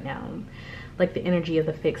signs right now, like the energy of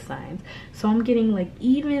the fixed signs. So I'm getting like,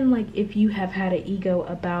 even like if you have had an ego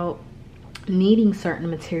about needing certain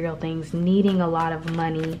material things, needing a lot of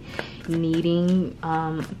money, needing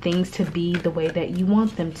things to be the way that you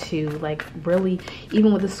want them to, like really,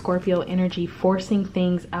 even with the Scorpio energy, forcing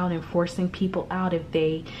things out and forcing people out if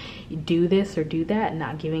they do this or do that,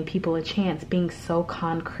 not giving people a chance, being so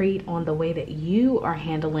concrete on the way that you are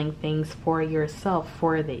handling things for yourself,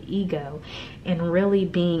 for the ego, and really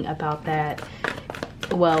being about that,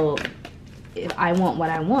 well, I want what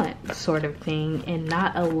I want sort of thing, and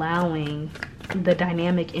not allowing the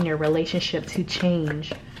dynamic in your relationship to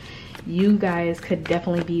change. You guys could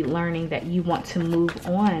definitely be learning that you want to move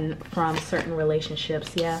on from certain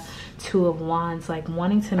relationships. Yeah, Two of Wands, like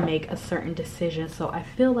wanting to make a certain decision. So I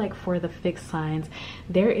feel like for the fixed signs,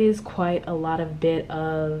 there is quite a lot of bit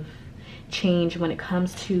of change when it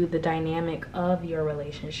comes to the dynamic of your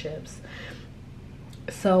relationships.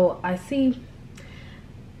 So I see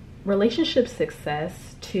relationship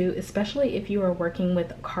success too, especially if you are working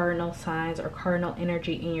with cardinal signs or cardinal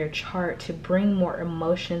energy in your chart, to bring more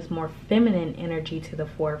emotions, more feminine energy to the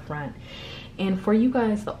forefront. And for you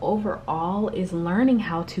guys, the overall is learning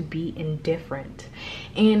how to be indifferent.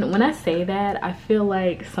 And when I say that, I feel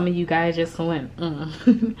like some of you guys just went,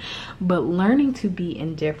 but learning to be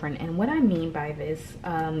indifferent. And what I mean by this,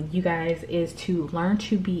 you guys, is to learn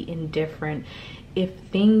to be indifferent if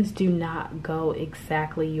things do not go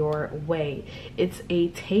exactly your way. It's a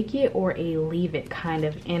take it or a leave it kind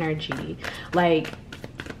of energy. Like,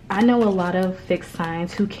 I know a lot of fixed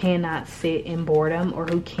signs who cannot sit in boredom, or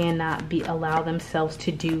who cannot allow themselves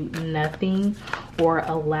to do nothing, or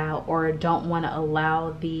don't want to allow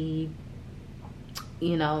the,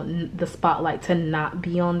 you know, the spotlight to not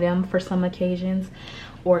be on them for some occasions,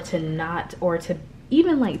 or to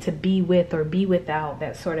even like to be with or be without,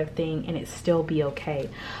 that sort of thing, and it still be okay.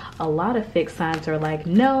 A lot of fixed signs are like,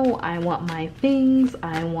 no, I want my things,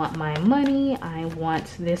 I want my money, I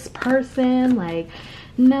want this person. Like,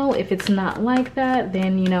 no, if it's not like that,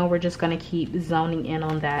 then, you know, we're just going to keep zoning in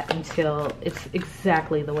on that until it's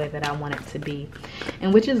exactly the way that I want it to be.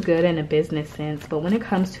 And which is good in a business sense, but when it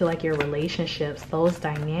comes to like your relationships, those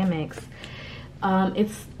dynamics,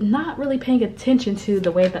 it's not really paying attention to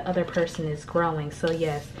the way the other person is growing. So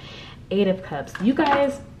yes, Eight of Cups. You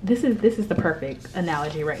guys, this is the perfect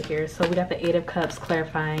analogy right here. So we got the Eight of Cups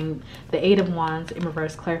clarifying the Eight of Wands in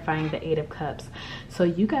reverse, clarifying the Eight of Cups. So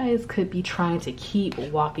you guys could be trying to keep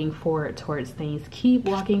walking forward towards things, keep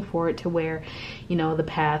walking forward to where, you know, the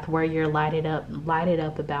path where you're lighted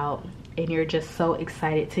up about, and you're just so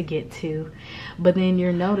excited to get to. But then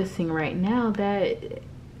you're noticing right now that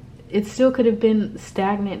it still could have been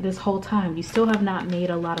stagnant this whole time. You still have not made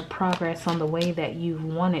a lot of progress on the way that you've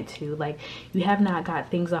wanted to. Like, you have not got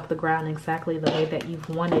things off the ground exactly the way that you've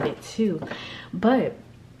wanted it to. But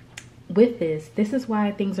with this is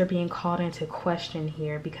why things are being called into question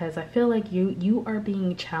here, because I feel like you are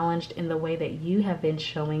being challenged in the way that you have been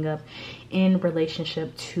showing up in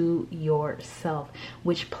relationship to yourself,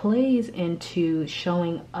 which plays into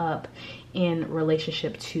showing up in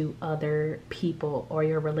relationship to other people or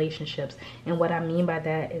your relationships. And what I mean by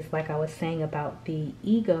that is, like I was saying about the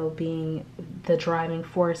ego being the driving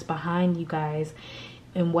force behind you guys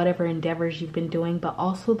in whatever endeavors you've been doing, but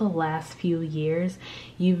also the last few years,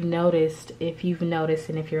 you've noticed,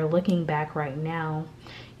 and if you're looking back right now,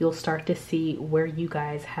 you'll start to see where you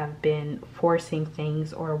guys have been forcing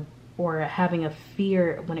things, or having a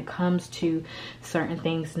fear when it comes to certain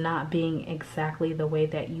things not being exactly the way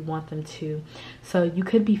that you want them to. So you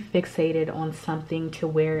could be fixated on something to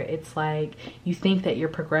where it's like you think that you're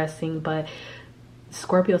progressing, but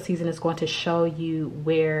Scorpio season is going to show you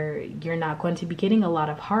where you're not going to be getting a lot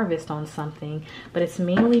of harvest on something, but it's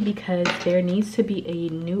mainly because there needs to be a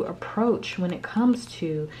new approach when it comes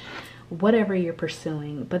to whatever you're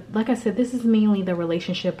pursuing. But like I said, this is mainly the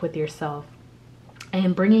relationship with yourself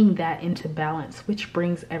and bringing that into balance, which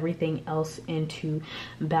brings everything else into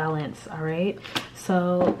balance. All right,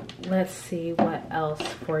 so let's see what else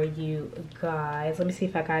for you guys. Let me see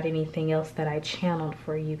if I got anything else that I channeled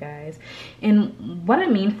for you guys. And what I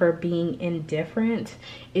mean for being indifferent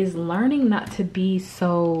is learning not to be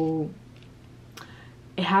so,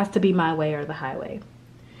 it has to be my way or the highway,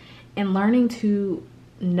 and learning to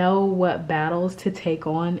know what battles to take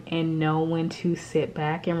on and know when to sit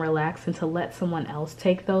back and relax and to let someone else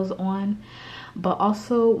take those on. But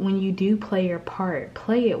also, when you do play your part,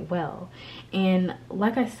 play it well. And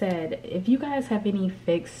like I said, if you guys have any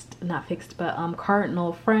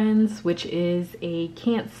cardinal friends, which is a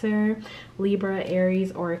Cancer, Libra,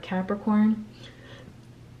 Aries, or a Capricorn,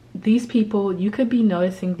 these people, you could be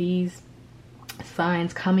noticing these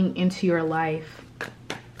signs coming into your life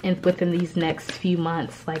and within these next few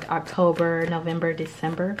months, like October, November,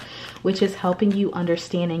 December, which is helping you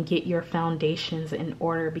understand and get your foundations in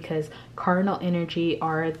order, because cardinal energy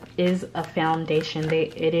is a foundation.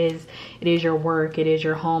 It is your work, it is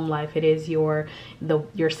your home life, it is your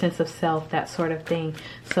sense of self, that sort of thing.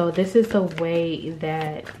 So this is the way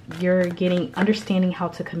that you're understanding how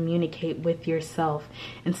to communicate with yourself.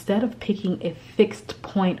 Instead of picking a fixed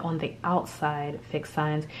point on the outside, fixed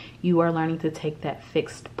signs, you are learning to take that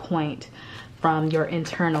fixed point from your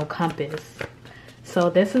internal compass. So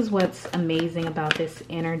this is what's amazing about this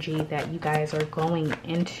energy that you guys are going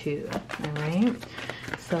into, all right?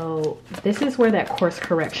 So this is where that course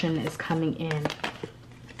correction is coming in.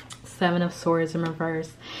 Seven of Swords in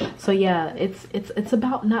reverse. So yeah, it's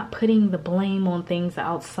about not putting the blame on things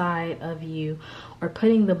outside of you, or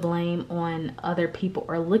putting the blame on other people,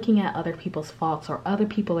 or looking at other people's faults, or other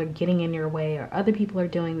people are getting in your way, or other people are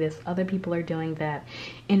doing this, other people are doing that.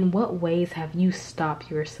 In what ways have you stopped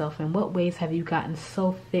yourself? In what ways have you gotten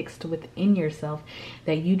so fixed within yourself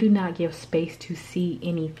that you do not give space to see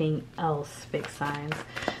anything else, fixed signs?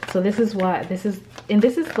 So this is why this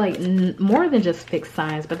is like more than just fixed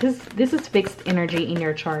signs, but this is fixed energy in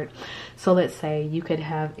your chart. So let's say you could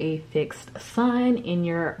have a fixed sign in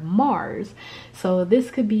your Mars. So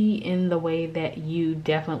this could be in the way that you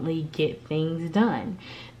definitely get things done.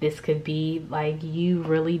 This could be like you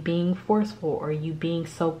really being forceful, or you being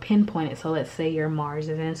so pinpointed. So let's say your Mars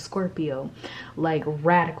is in Scorpio, like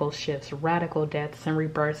radical shifts, radical deaths and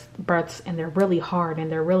rebirths, and they're really hard,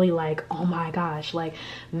 and they're really like, oh my gosh, like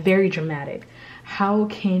very dramatic. How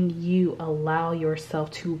can you allow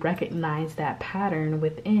yourself to recognize that pattern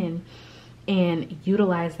within and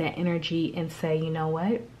utilize that energy and say, you know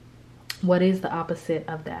what is the opposite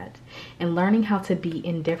of that? And learning how to be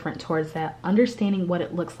indifferent towards that, understanding what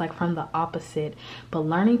it looks like from the opposite, but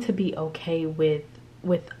learning to be okay with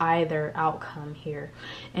either outcome here,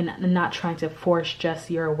 and not trying to force just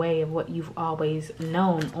your way of what you've always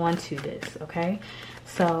known onto this, okay?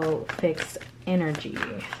 So fixed energy.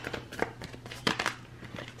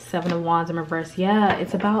 Seven of Wands in reverse. Yeah,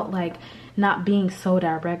 it's about like not being so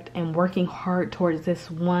direct and working hard towards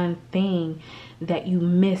this one thing that you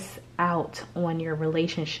miss out on your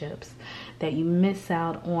relationships, that you miss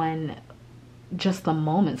out on just the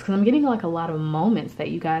moments, because I'm getting like a lot of moments that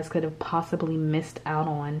you guys could have possibly missed out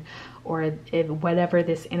on, or if whatever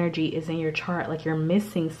this energy is in your chart, like you're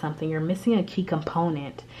missing something, you're missing a key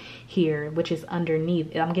component here, which is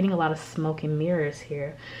underneath. I'm getting a lot of smoke and mirrors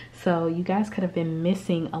here. So you guys could have been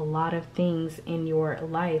missing a lot of things in your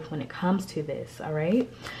life when it comes to this, all right?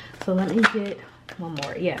 So let me get one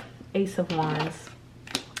more. Yeah, Ace of Wands.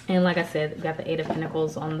 And like I said, we got the Eight of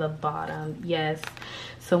Pentacles on the bottom. Yes.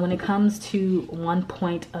 So when it comes to one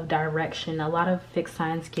point of direction, a lot of fixed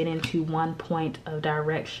signs get into one point of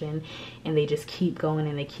direction and they just keep going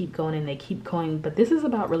and they keep going and they keep going. But this is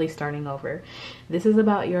about really starting over. This is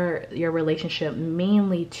about your relationship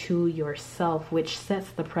mainly to yourself, which sets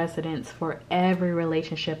the precedence for every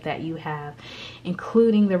relationship that you have,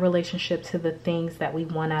 including the relationship to the things that we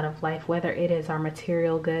want out of life, whether it is our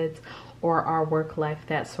material goods or our work life,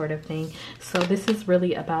 that sort of thing. So this is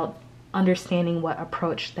really about understanding what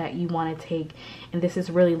approach that you want to take, and this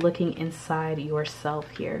is really looking inside yourself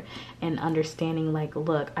here and understanding like,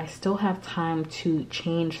 look, I still have time to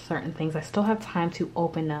change certain things. I still have time to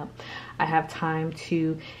open up. I have time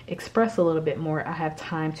to express a little bit more. I have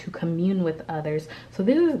time to commune with others. So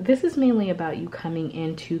this is mainly about you coming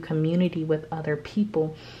into community with other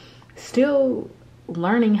people, still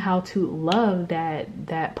learning how to love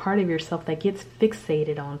that part of yourself that gets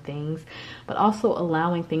fixated on things, but also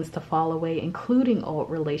allowing things to fall away, including old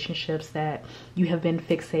relationships that you have been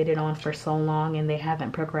fixated on for so long and they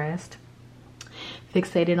haven't progressed.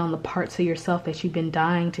 Fixated on the parts of yourself that you've been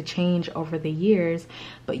dying to change over the years,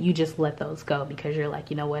 but you just let those go because you're like,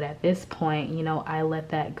 you know what, at this point, you know, I let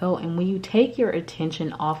that go. And when you take your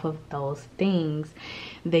attention off of those things,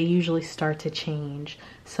 they usually start to change.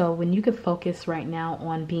 So when you could focus right now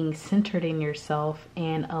on being centered in yourself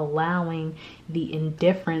and allowing the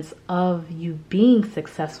indifference of you being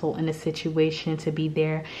successful in a situation to be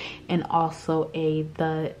there, and also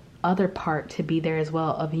the other part to be there as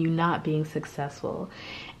well of you not being successful,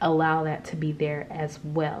 allow that to be there as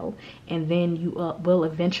well, and then you will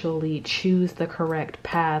eventually choose the correct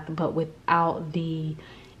path, but without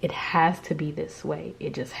it has to be this way.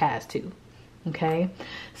 It just has to. Okay,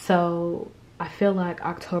 so I feel like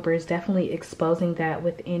October is definitely exposing that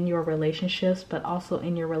within your relationships, but also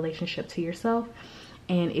in your relationship to yourself.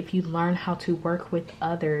 And if you learn how to work with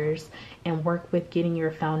others and work with getting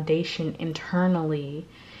your foundation internally,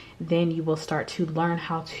 then you will start to learn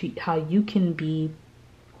how you can be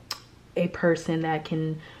a person that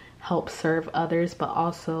can help serve others, but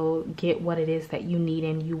also get what it is that you need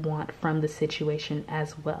and you want from the situation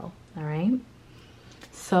as well. All right.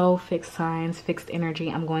 So fixed signs, fixed energy,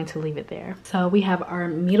 I'm going to leave it there. So we have our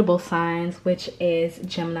mutable signs, which is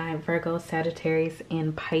Gemini, Virgo, Sagittarius,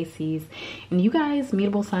 and Pisces. And you guys,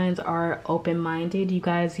 mutable signs are open-minded. You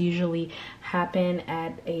guys usually happen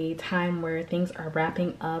at a time where things are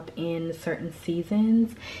wrapping up in certain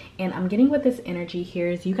seasons. And I'm getting with this energy here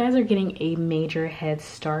is you guys are getting a major head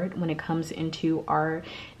start when it comes into our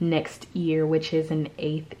next year, which is an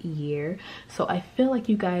 8th year. So I feel like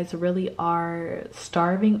you guys really are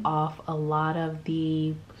starving off a lot of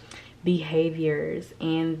the behaviors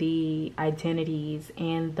and the identities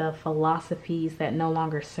and the philosophies that no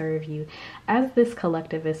longer serve you. As this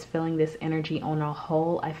collective is feeling this energy on a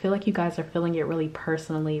whole, I feel like you guys are feeling it really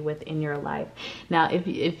personally within your life. Now,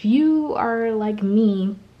 if you are like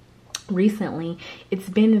me recently, it's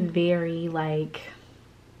been very like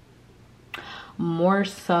more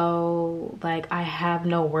so like I have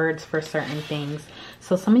no words for certain things.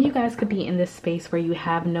 So some of you guys could be in this space where you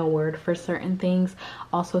have no word for certain things.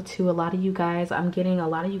 Also too, a lot of you guys, I'm getting a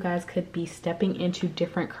lot of you guys could be stepping into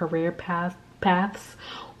different career paths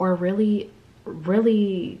or really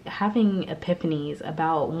having epiphanies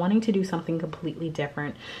about wanting to do something completely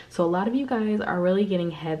different. So a lot of you guys are really getting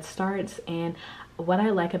head starts, and what I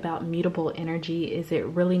like about mutable energy is it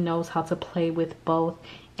really knows how to play with both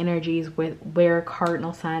energies, with where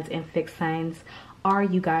cardinal signs and fixed signs are.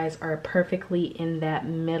 You guys are perfectly in that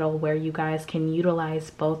middle where you guys can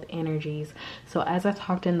utilize both energies. So as I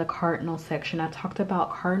talked in the cardinal section, I talked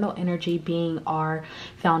about cardinal energy being our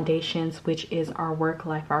foundations, which is our work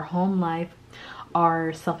life, our home life,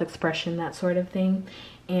 our self-expression, that sort of thing.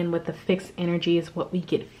 And with the fixed energy is what we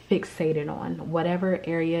get fixated on. Whatever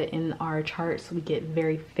area in our charts we get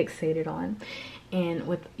very fixated on. And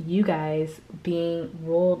with you guys being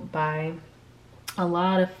ruled by a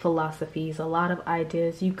lot of philosophies, a lot of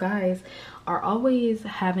ideas, you guys are always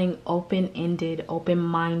having open-ended,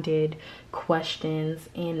 open-minded questions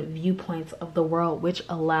and viewpoints of the world, which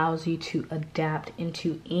allows you to adapt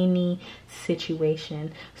into any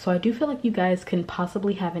situation. So I do feel like you guys can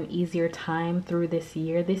possibly have an easier time through this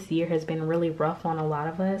year. This year has been really rough on a lot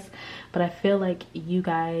of us, but I feel like you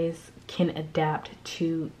guys can adapt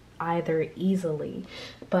to either easily.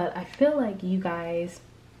 But I feel like you guys,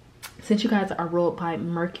 since you guys are ruled by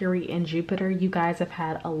Mercury and Jupiter, you guys have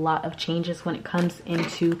had a lot of changes when it comes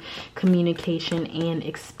into communication and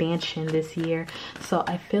expansion this year. So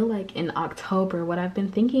I feel like in October, what I've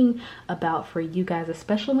been thinking about for you guys,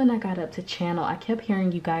 especially when I got up to channel, I kept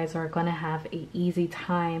hearing you guys are going to have an easy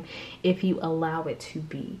time if you allow it to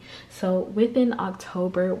be. So within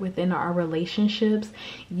October, within our relationships,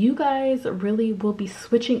 you guys really will be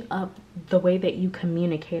switching up the way that you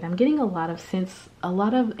communicate. I'm getting a lot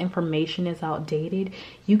of information is outdated.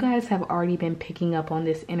 You guys have already been picking up on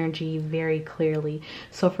this energy very clearly.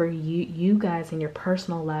 So for you guys in your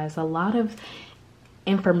personal lives, a lot of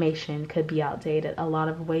information could be outdated. A lot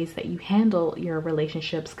of ways that you handle your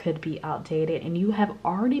relationships could be outdated, and you have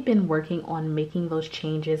already been working on making those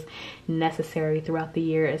changes necessary throughout the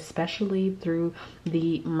year, especially through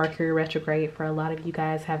the Mercury retrograde. For a lot of you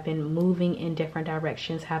guys have been moving in different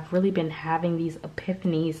directions, have really been having these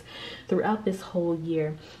epiphanies throughout this whole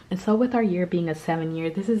year. And so with our year being a 7-year,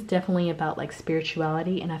 this is definitely about like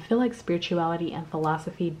spirituality, and I feel like spirituality and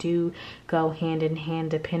philosophy do go hand in hand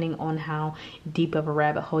depending on how deep of a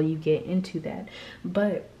rabbit hole you get into that.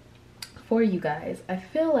 But for you guys, I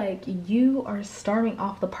feel like you are starving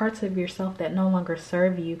off the parts of yourself that no longer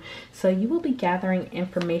serve you. So you will be gathering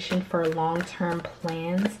information for long-term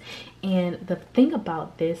plans. And the thing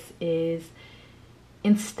about this is,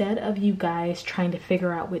 instead of you guys trying to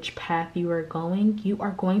figure out which path you are going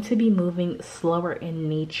to be moving slower in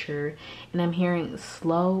nature. And I'm hearing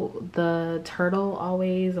slow the turtle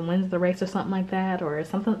always wins the race or something like that, or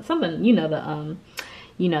something, you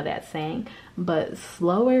know that saying. But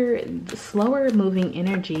slower moving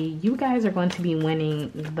energy, you guys are going to be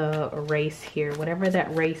winning the race here, whatever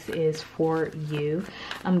that race is for you.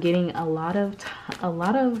 I'm getting a lot of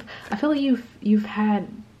I feel like you've had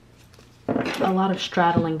a lot of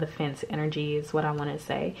straddling the fence energy is what I want to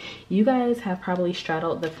say. You guys have probably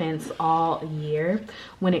straddled the fence all year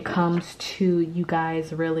when it comes to you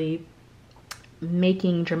guys really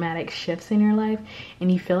making dramatic shifts in your life,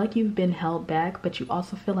 and you feel like you've been held back, but you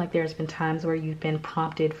also feel like there's been times where you've been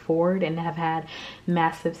prompted forward and have had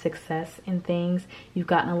massive success in things. You've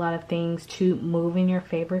gotten a lot of things to move in your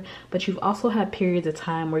favor, but you've also had periods of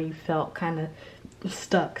time where you felt kind of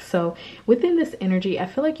stuck. So within this energy, I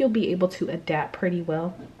feel like you'll be able to adapt pretty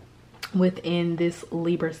well within this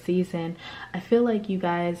Libra season. I feel like you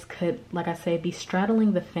guys could, like I say, be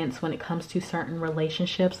straddling the fence when it comes to certain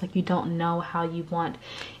relationships. Like you don't know how you want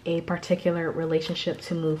a particular relationship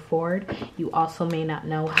to move forward. You also may not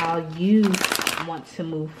know how you want to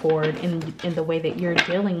move forward in the way that you're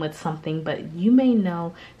dealing with something, but you may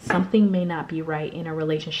know something may not be right in a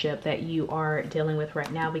relationship that you are dealing with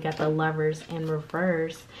right now. We got the Lovers in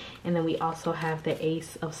reverse, and then we also have the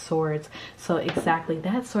Ace of Swords. So exactly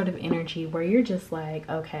that sort of energy where you're just like,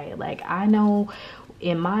 okay, like I know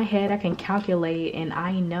in my head I can calculate, and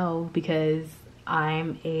I know because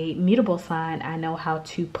I'm a mutable sign, I know how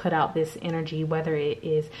to put out this energy, whether it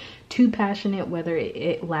is too passionate, whether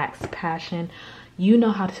it lacks passion. You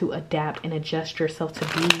know how to adapt and adjust yourself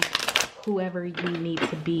to be whoever you need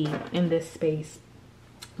to be in this space.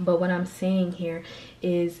 But what I'm saying here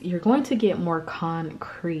is you're going to get more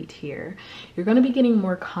concrete here. You're going to be getting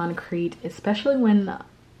more concrete, especially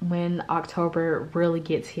when October really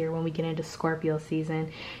gets here, when we get into Scorpio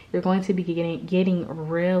season. You're going to be getting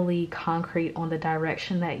really concrete on the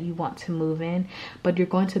direction that you want to move in, but you're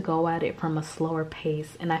going to go at it from a slower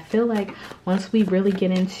pace. And I feel like once we really get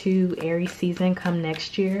into Aries season come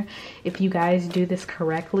next year, if you guys do this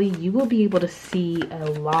correctly, you will be able to see a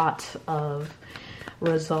lot of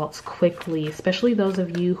results quickly, especially those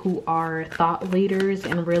of you who are thought leaders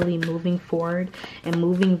and really moving forward and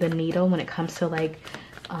moving the needle when it comes to like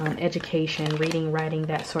education, reading, writing,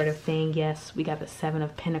 that sort of thing. Yes, we got the Seven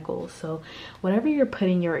of Pentacles. So whatever you're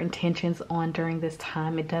putting your intentions on during this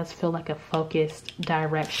time, it does feel like a focused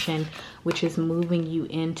direction, which is moving you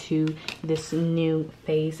into this new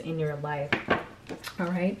phase in your life. All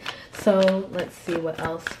right, so let's see what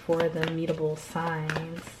else for the mutable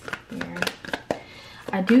signs here.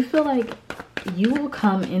 I do feel like you will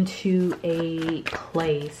come into a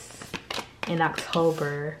place in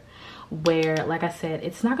October where, like I said,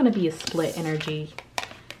 it's not going to be a split energy.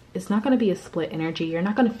 It's not going to be a split energy. You're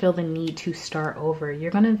not going to feel the need to start over.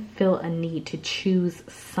 You're going to feel a need to choose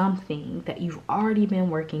something that you've already been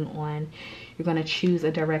working on. You're going to choose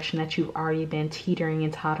a direction that you've already been teetering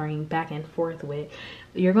and tottering back and forth with.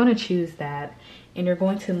 You're going to choose that, and you're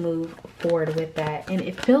going to move forward with that. And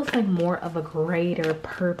it feels like more of a greater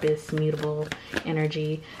purpose, mutable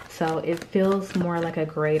energy. So it feels more like a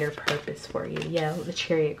greater purpose for you. Yeah, the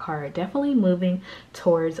Chariot card, definitely moving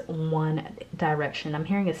towards one direction. I'm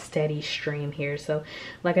hearing a steady stream here. So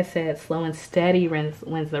like I said, slow and steady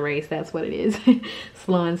wins the race. That's what it is.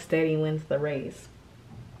 Slow and steady wins the race.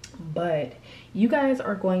 But you guys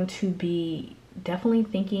are going to be definitely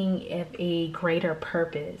thinking of a greater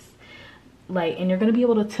purpose, like, and you're going to be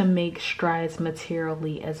able to make strides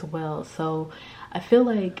materially as well. So I feel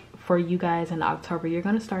like for you guys in October, you're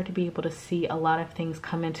going to start to be able to see a lot of things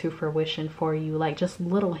come into fruition for you, like just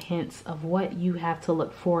little hints of what you have to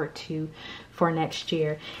look forward to for next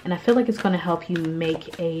year. And I feel like it's going to help you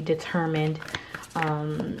make a determined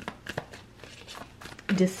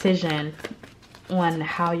decision on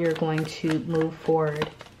how you're going to move forward.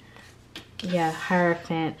 Yeah,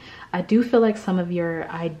 Hierophant. I do feel like some of your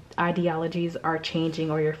ideologies are changing,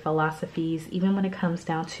 or your philosophies, even when it comes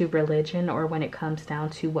down to religion, or when it comes down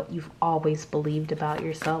to what you've always believed about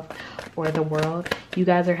yourself or the world. You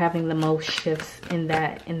guys are having the most shifts in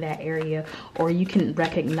that area, or you can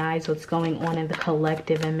recognize what's going on in the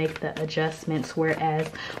collective and make the adjustments, whereas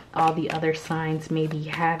all the other signs may be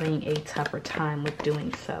having a tougher time with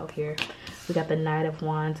doing so. Here we got the Knight of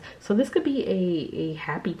Wands. So this could be a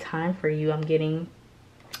happy time for you, I'm getting,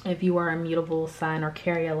 if you are a mutable sign or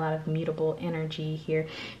carry a lot of mutable energy here,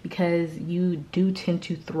 because you do tend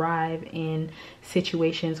to thrive in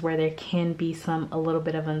situations where there can be a little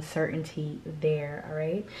bit of uncertainty there. All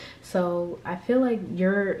right, so I feel like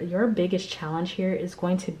your biggest challenge here is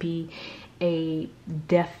going to be a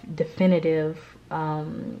definitive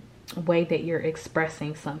way that you're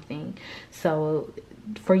expressing something. So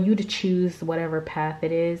for you to choose whatever path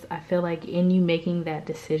it is, I feel like in you making that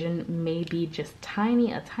decision may be just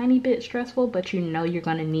a tiny bit stressful, but you know you're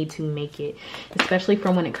going to need to make it, especially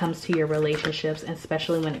from when it comes to your relationships, and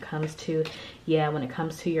especially when it comes to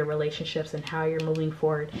your relationships and how you're moving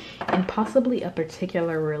forward, and possibly a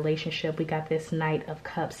particular relationship. We got this Knight of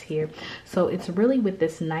Cups here. So it's really with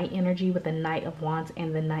this Knight energy, with the Knight of Wands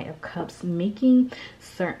and the Knight of Cups, making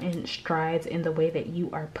certain strides in the way that you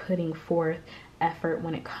are putting forth effort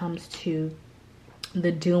when it comes to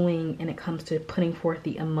the doing, and it comes to putting forth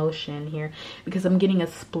the emotion here, because I'm getting a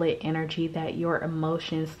split energy that your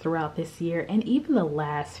emotions throughout this year and even the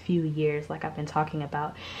last few years, like I've been talking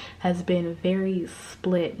about, has been very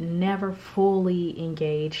split, never fully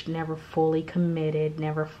engaged, never fully committed,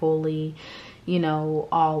 never fully,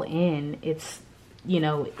 all in. you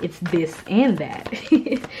know, it's this and that.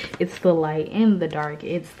 It's the light and the dark.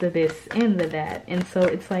 It's the this and the that. And so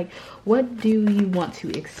it's like, what do you want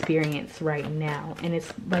to experience right now? And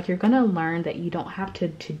it's like, you're gonna learn that you don't have to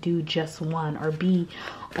do just one, or be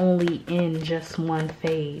only in just one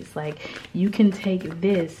phase. Like, you can take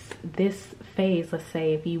this phase, let's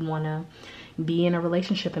say if you want to be in a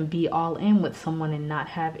relationship and be all in with someone and not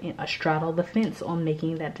have a straddle the fence on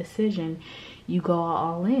making that decision. You go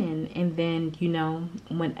all in, and then, you know,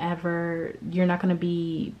 whenever, you're not going to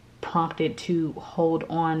be prompted to hold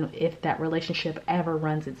on if that relationship ever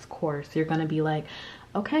runs its course. You're going to be like,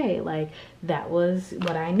 okay, like, that was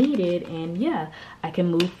what I needed, and yeah, I can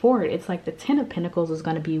move forward. It's like the 10 of Pentacles is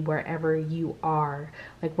going to be wherever you are,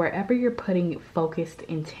 like wherever you're putting focused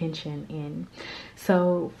intention in.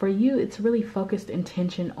 So for you, it's really focused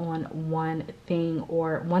intention on one thing,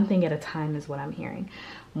 or one thing at a time is what I'm hearing.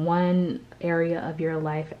 One area of your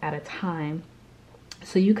life at a time.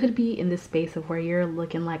 So you could be in this space of where you're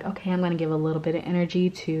looking like, okay, I'm going to give a little bit of energy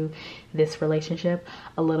to this relationship,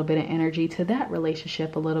 a little bit of energy to that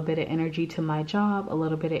relationship, a little bit of energy to my job, a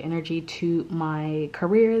little bit of energy to my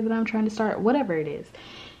career that I'm trying to start, whatever it is.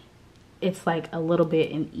 It's like a little bit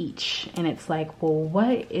in each. And it's like, well,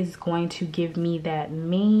 what is going to give me that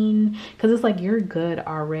main? Because it's like, you're good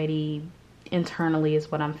already internally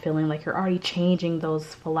is what I'm feeling. Like, you're already changing those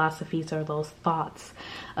philosophies or those thoughts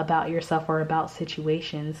about yourself or about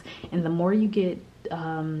situations. And the more you get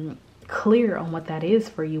clear on what that is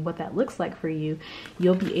for you, what that looks like for you,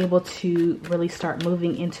 you'll be able to really start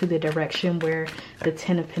moving into the direction where the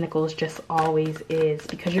 10 of Pentacles just always is,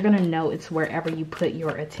 because you're going to know it's wherever you put your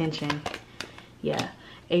attention. Yeah.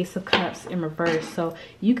 Ace of Cups in reverse. So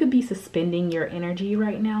you could be suspending your energy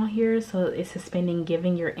right now here. So it's suspending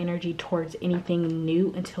giving your energy towards anything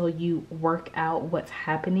new until you work out what's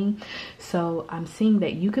happening. So I'm seeing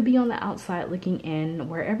that you could be on the outside looking in,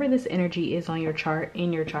 wherever this energy is on your chart,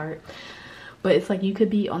 in your chart. But it's like, you could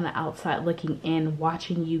be on the outside looking in,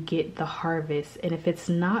 watching you get the harvest. And if it's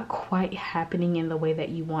not quite happening in the way that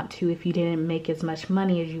you want to, if you didn't make as much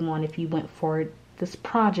money as you want, if you went for this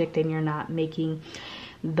project and you're not making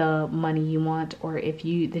the money you want, or if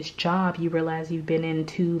this job you realize you've been in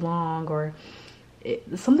too long, or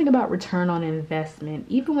something about return on investment,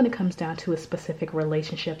 even when it comes down to a specific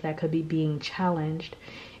relationship that could be being challenged,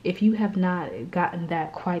 if you have not gotten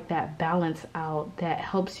quite that balance out that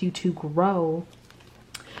helps you to grow,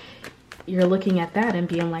 you're looking at that and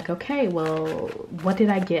being like, okay, well, what did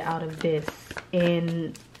I get out of this?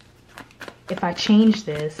 And if I change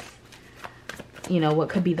this, you know, what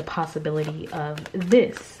could be the possibility of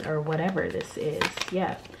this, or whatever this is?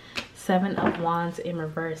 Yeah. 7 of Wands in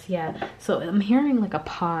reverse. Yeah. So I'm hearing like a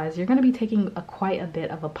pause. You're going to be taking quite a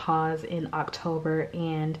bit of a pause in October,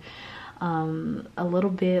 and a little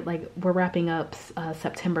bit, like, we're wrapping up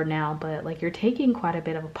September now, but like, you're taking quite a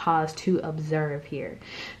bit of a pause to observe here.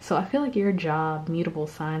 So I feel like your job, mutable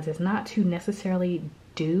signs, is not to necessarily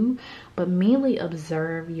do, but mainly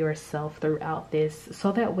observe yourself throughout this,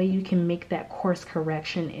 so that way you can make that course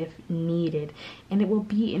correction if needed, and it will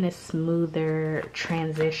be in a smoother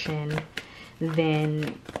transition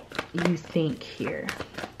than you think here.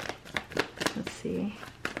 Let's see.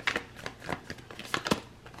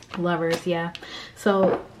 Lovers, yeah.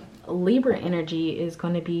 So Libra energy is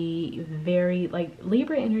going to be very, like,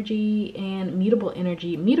 Libra energy and mutable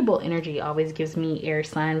energy. Mutable energy always gives me air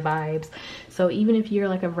sign vibes. So even if you're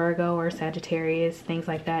like a Virgo or Sagittarius, things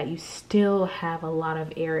like that, you still have a lot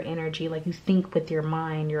of air energy. Like, you think with your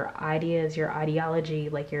mind, your ideas, your ideology,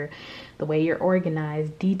 like the way you're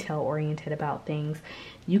organized, detail oriented about things.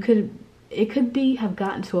 It could have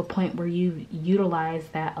gotten to a point where you utilize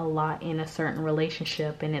that a lot in a certain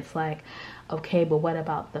relationship, and it's like, okay, but what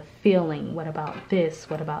about the feeling? What about this?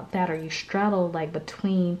 What about that? Or you straddle like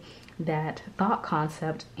between that thought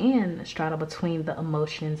concept and straddle between the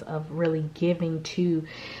emotions of really giving to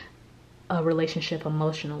a relationship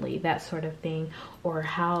emotionally, that sort of thing. Or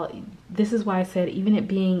how, this is why I said, even it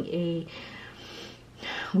being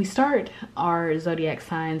we start our zodiac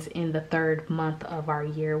signs in the 3rd month of our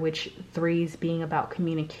year, which 3s being about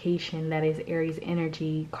communication, that is Aries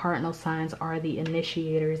energy. Cardinal signs are the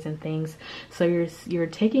initiators and things. So you're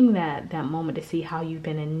taking that moment to see how you've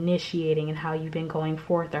been initiating and how you've been going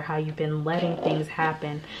forth, or how you've been letting things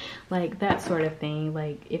happen, like that sort of thing.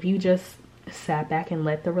 Like, if you just sat back and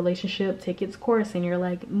let the relationship take its course, and you're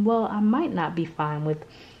like, well, I might not be fine with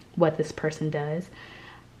what this person does.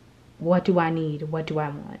 What do I need? What do I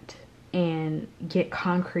want? And get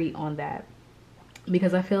concrete on that.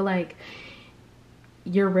 Because I feel like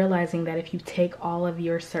you're realizing that if you take all of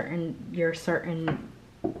your certain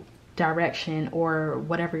direction or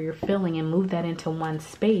whatever you're feeling and move that into one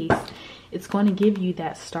space, it's going to give you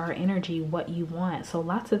that star energy, what you want. So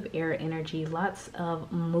lots of air energy, lots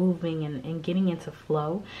of moving and getting into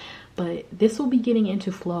flow. But this will be getting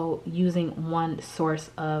into flow using one source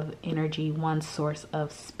of energy, one source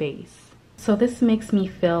of space. So this makes me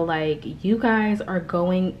feel like you guys are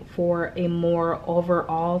going for a more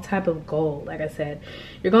overall type of goal. Like I said,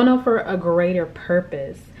 you're going for a greater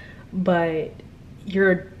purpose, but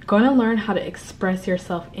you're going to learn how to express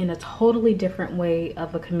yourself in a totally different way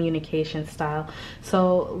of a communication style.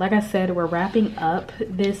 So like I said, we're wrapping up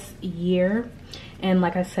this year. And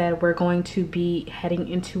like I said, we're going to be heading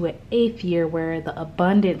into an 8th year where the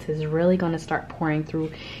abundance is really going to start pouring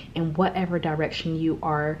through in whatever direction you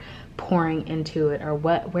are pouring into it, or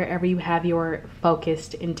wherever you have your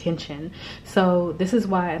focused intention. So this is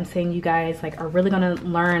why I'm saying you guys like are really going to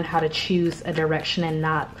learn how to choose a direction and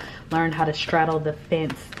not learn how to straddle the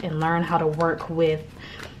fence, and learn how to work with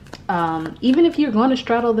even if you're going to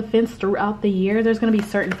straddle the fence throughout the year, there's going to be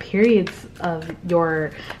certain periods of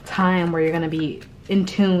your time where you're going to be in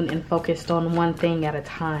tune and focused on one thing at a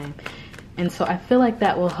time. And so I feel like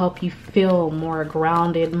that will help you feel more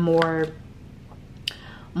grounded, more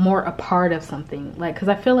a part of something. Like, because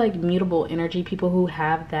I feel like mutable energy, people who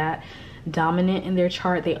have that dominant in their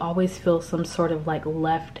chart, they always feel some sort of like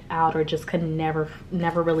left out, or just can never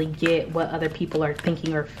really get what other people are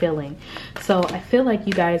thinking or feeling. So I feel like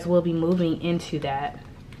you guys will be moving into that.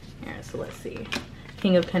 Here, so let's see.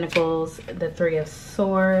 King of Pentacles, the 3 of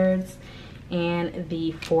Swords, and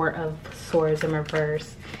the 4 of Swords in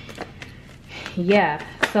reverse. Yeah,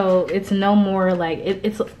 so it's no more like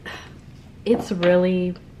it's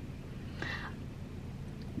really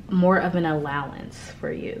more of an allowance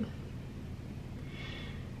for you.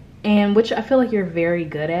 And which I feel like you're very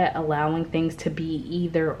good at, allowing things to be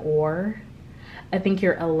either or. I think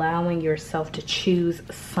you're allowing yourself to choose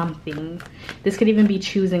something. This could even be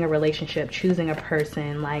choosing a relationship, choosing a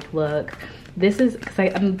person. Like, look, this is,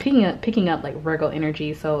 because I'm picking up like Virgo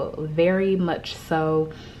energy. So very much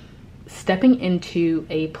so stepping into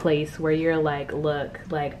a place where you're like, look,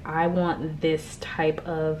 like I want this type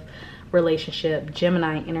of relationship.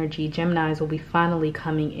 Gemini energy. Geminis will be finally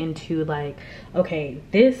coming into like, okay,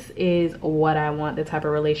 this is what I want, the type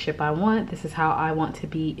of relationship I want. This is how I want to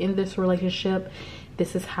be in this relationship.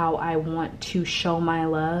 This is how I want to show my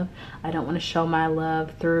love. I don't want to show my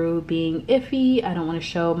love through being iffy. I don't want to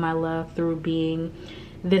show my love through being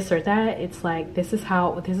this or that. It's like, this is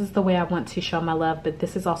the way I want to show my love, but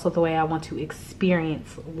this is also the way I want to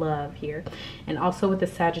experience love here. And also with the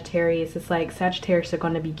Sagittarius, it's like Sagittarius are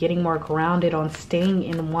going to be getting more grounded on staying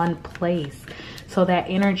in one place. So that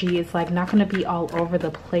energy is like not going to be all over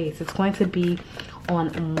the place. It's going to be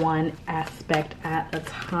on one aspect at a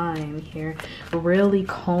time here, really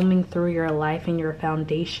combing through your life and your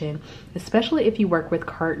foundation, especially if you work with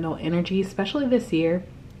cardinal energy, especially this year.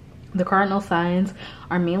 The cardinal signs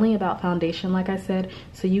are mainly about foundation, like I said.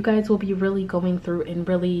 So you guys will be really going through and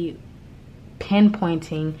really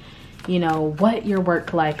pinpointing, you know, what your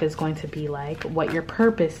work life is going to be like, what your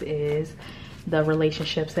purpose is, the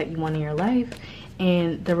relationships that you want in your life,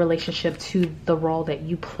 and the relationship to the role that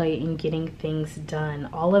you play in getting things done.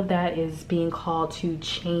 All of that is being called to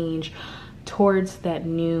change towards that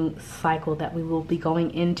new cycle that we will be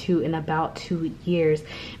going into in about 2 years,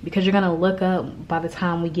 because you're going to look up by the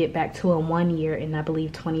time we get back to a 1 year in, I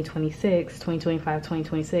believe, 2025,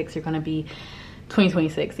 2026, you're going to be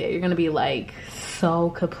 2026. Yeah, you're going to be like so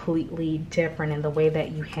completely different in the way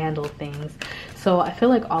that you handle things. So I feel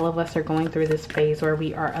like all of us are going through this phase where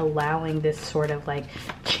we are allowing this sort of like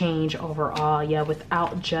change overall, yeah,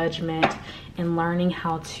 without judgment, and learning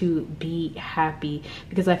how to be happy,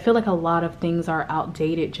 because I feel like a lot of things are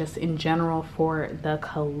outdated just in general for the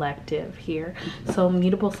collective here. So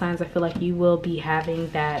mutable signs, I feel like you will be having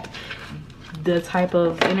that, the type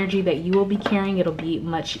of energy that you will be carrying, it'll be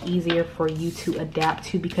much easier for you to adapt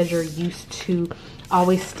to, because you're used to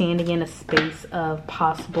always standing in a space of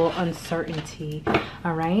possible uncertainty.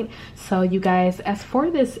 All right, so you guys, as for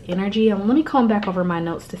this energy, let me come back over my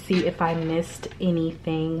notes to see if I missed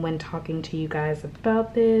anything when talking to you guys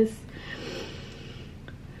about this.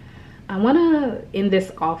 I want to end this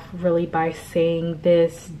off really by saying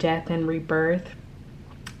this death and rebirth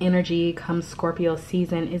energy come Scorpio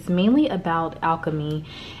season is mainly about alchemy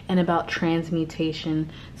and about transmutation.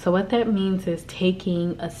 So what that means is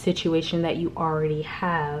taking a situation that you already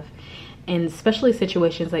have, and especially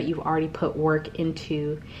situations that you've already put work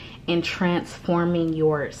into, and transforming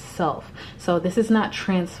yourself. So this is not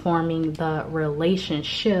transforming the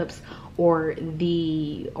relationships or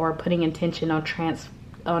putting intention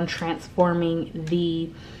on transforming the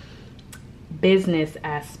business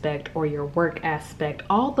aspect or your work aspect,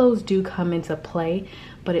 all those do come into play,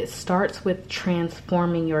 but it starts with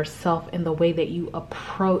transforming yourself in the way that you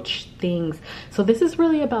approach things. So this is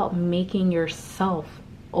really about making yourself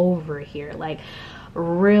over here, like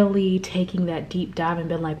really taking that deep dive and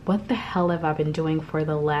being like, what the hell have I been doing for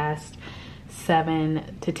the last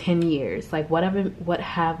 7 to 10 years? Like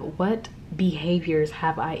what behaviors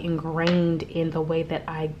have I ingrained in the way that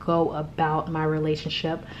I go about my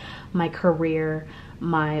relationship, my career,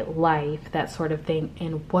 my life, that sort of thing,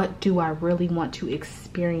 and what do I really want to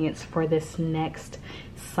experience for this next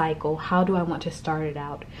cycle? How do I want to start it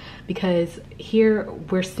out? Because here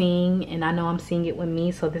we're seeing, and I know I'm seeing it with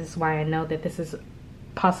me, so this is why I know that this is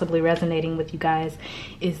possibly resonating with you guys,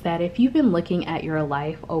 is that if you've been looking at your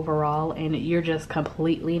life overall and you're just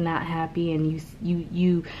completely not happy, and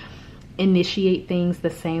you initiate things the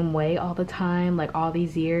same way all the time, like all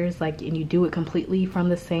these years, like, and you do it completely from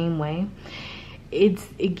the same way,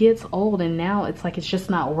 it gets old, and now it's like it's just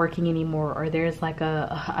not working anymore, or there's like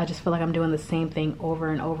I just feel like I'm doing the same thing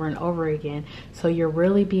over and over and over again. So you're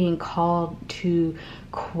really being called to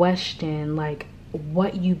question like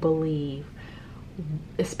what you believe,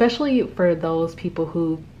 especially for those people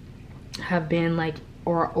who have been like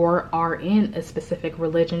or are in a specific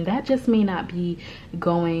religion that just may not be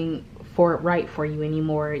going right for you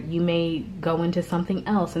anymore. You may go into something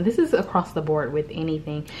else, and this is across the board with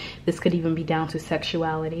anything. This could even be down to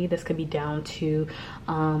sexuality. This could be down to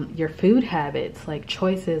your food habits, like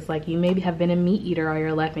choices. Like you maybe have been a meat eater all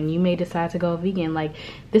your life and you may decide to go vegan. Like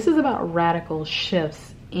this is about radical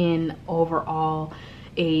shifts in overall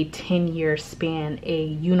a 10-year span, a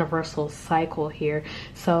universal cycle here.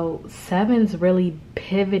 So 7's really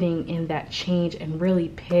pivoting in that change and really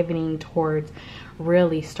pivoting towards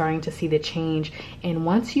really starting to see the change. And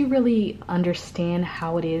once you really understand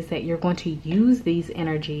how it is that you're going to use these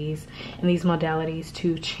energies and these modalities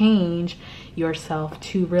to change yourself,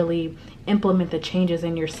 to really implement the changes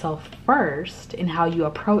in yourself first and how you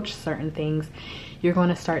approach certain things, you're going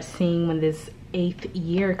to start seeing when this 8th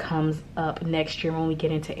year comes up next year, when we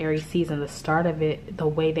get into Aries season, the start of it, the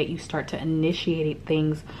way that you start to initiate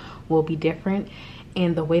things will be different,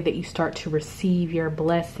 and the way that you start to receive your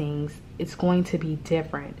blessings, it's going to be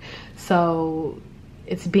different. So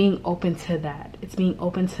it's being open to that. It's being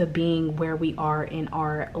open to being where we are in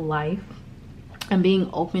our life and being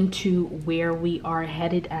open to where we are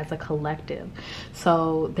headed as a collective.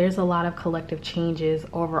 So there's a lot of collective changes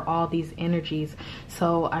over all these energies.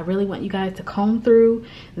 So I really want you guys to comb through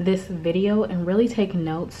this video and really take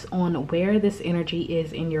notes on where this energy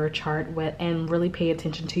is in your chart, and really pay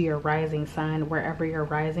attention to your rising sign. Wherever your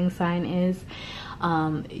rising sign is,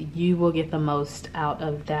 you will get the most out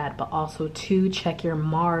of that. But also to check your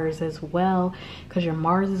Mars as well, because your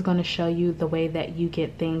Mars is going to show you the way that you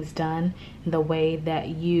get things done, the way that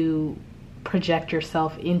you project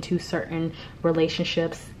yourself into certain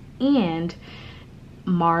relationships. And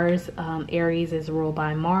Mars, Aries is ruled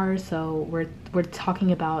by Mars, so we're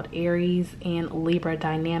talking about Aries and Libra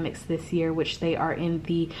dynamics this year, which they are in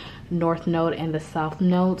the North Node and the South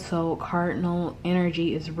Node. So cardinal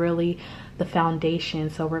energy is really the foundation.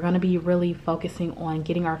 So we're going to be really focusing on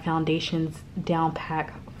getting our foundations down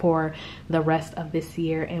pat for the rest of this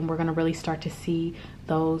year, and we're going to really start to see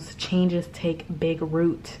those changes take big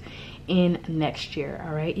root in next year.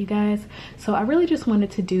 All right, you guys, so I really just wanted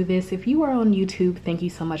to do this. If you are on YouTube, thank you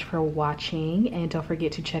so much for watching, and don't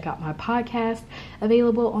forget to check out my podcast,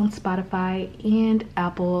 available on Spotify and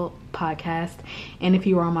Apple Podcast. And if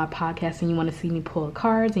you are on my podcast and you want to see me pull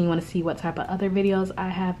cards and you want to see what type of other videos I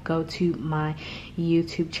have, go to my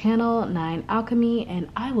YouTube channel, 9 Alchemy, and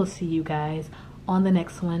I will see you guys on the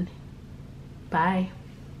next one. Bye.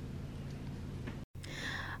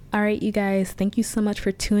 All right, you guys, thank you so much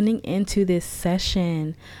for tuning into this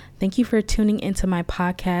session. Thank you for tuning into my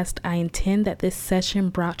podcast. I intend that this session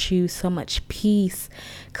brought you so much peace,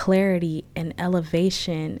 clarity, and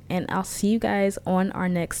elevation. And I'll see you guys on our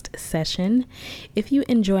next session. If you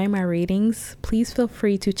enjoy my readings, please feel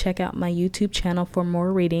free to check out my YouTube channel for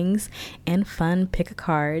more readings and fun pick a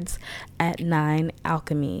cards at 9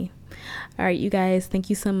 Alchemy. All right, you guys, thank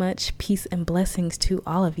you so much. Peace and blessings to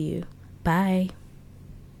all of you. Bye.